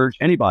 And I urge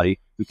anybody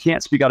who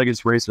can't speak out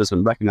against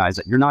racism, recognize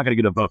that you're not going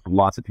to get a vote from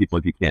lots of people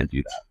if you can't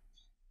do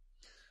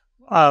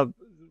that.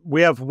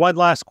 We have one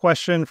last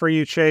question for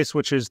you, Chase,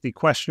 which is the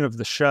question of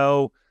the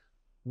show.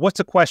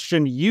 What's a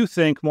question you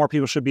think more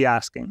people should be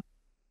asking?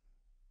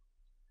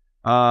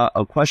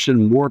 A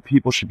question more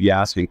people should be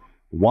asking.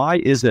 Why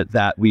is it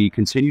that we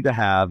continue to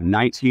have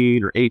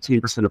 19 or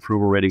 18%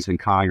 approval ratings in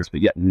Congress,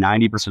 but yet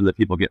 90% of the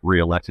people get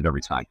reelected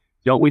every time?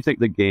 Don't we think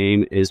the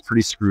game is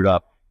pretty screwed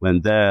up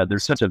when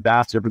there's such a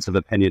vast difference of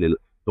opinion in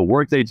the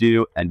work they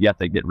do, and yet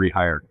they get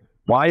rehired?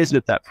 Why is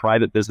it that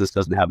private business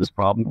doesn't have this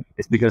problem?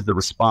 It's because they're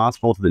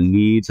responsible for the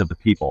needs of the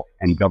people,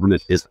 and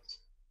government isn't.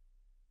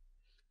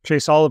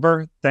 Chase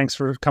Oliver, thanks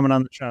for coming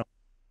on the show.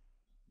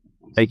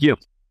 Thank you.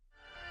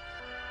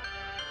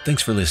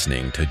 Thanks for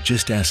listening to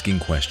Just Asking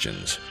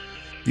Questions.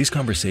 These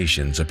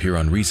conversations appear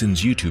on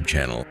Reason's YouTube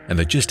channel and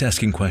the Just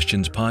Asking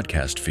Questions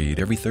podcast feed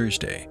every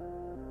Thursday.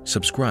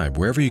 Subscribe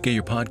wherever you get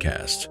your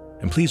podcasts,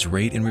 and please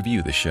rate and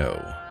review the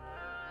show.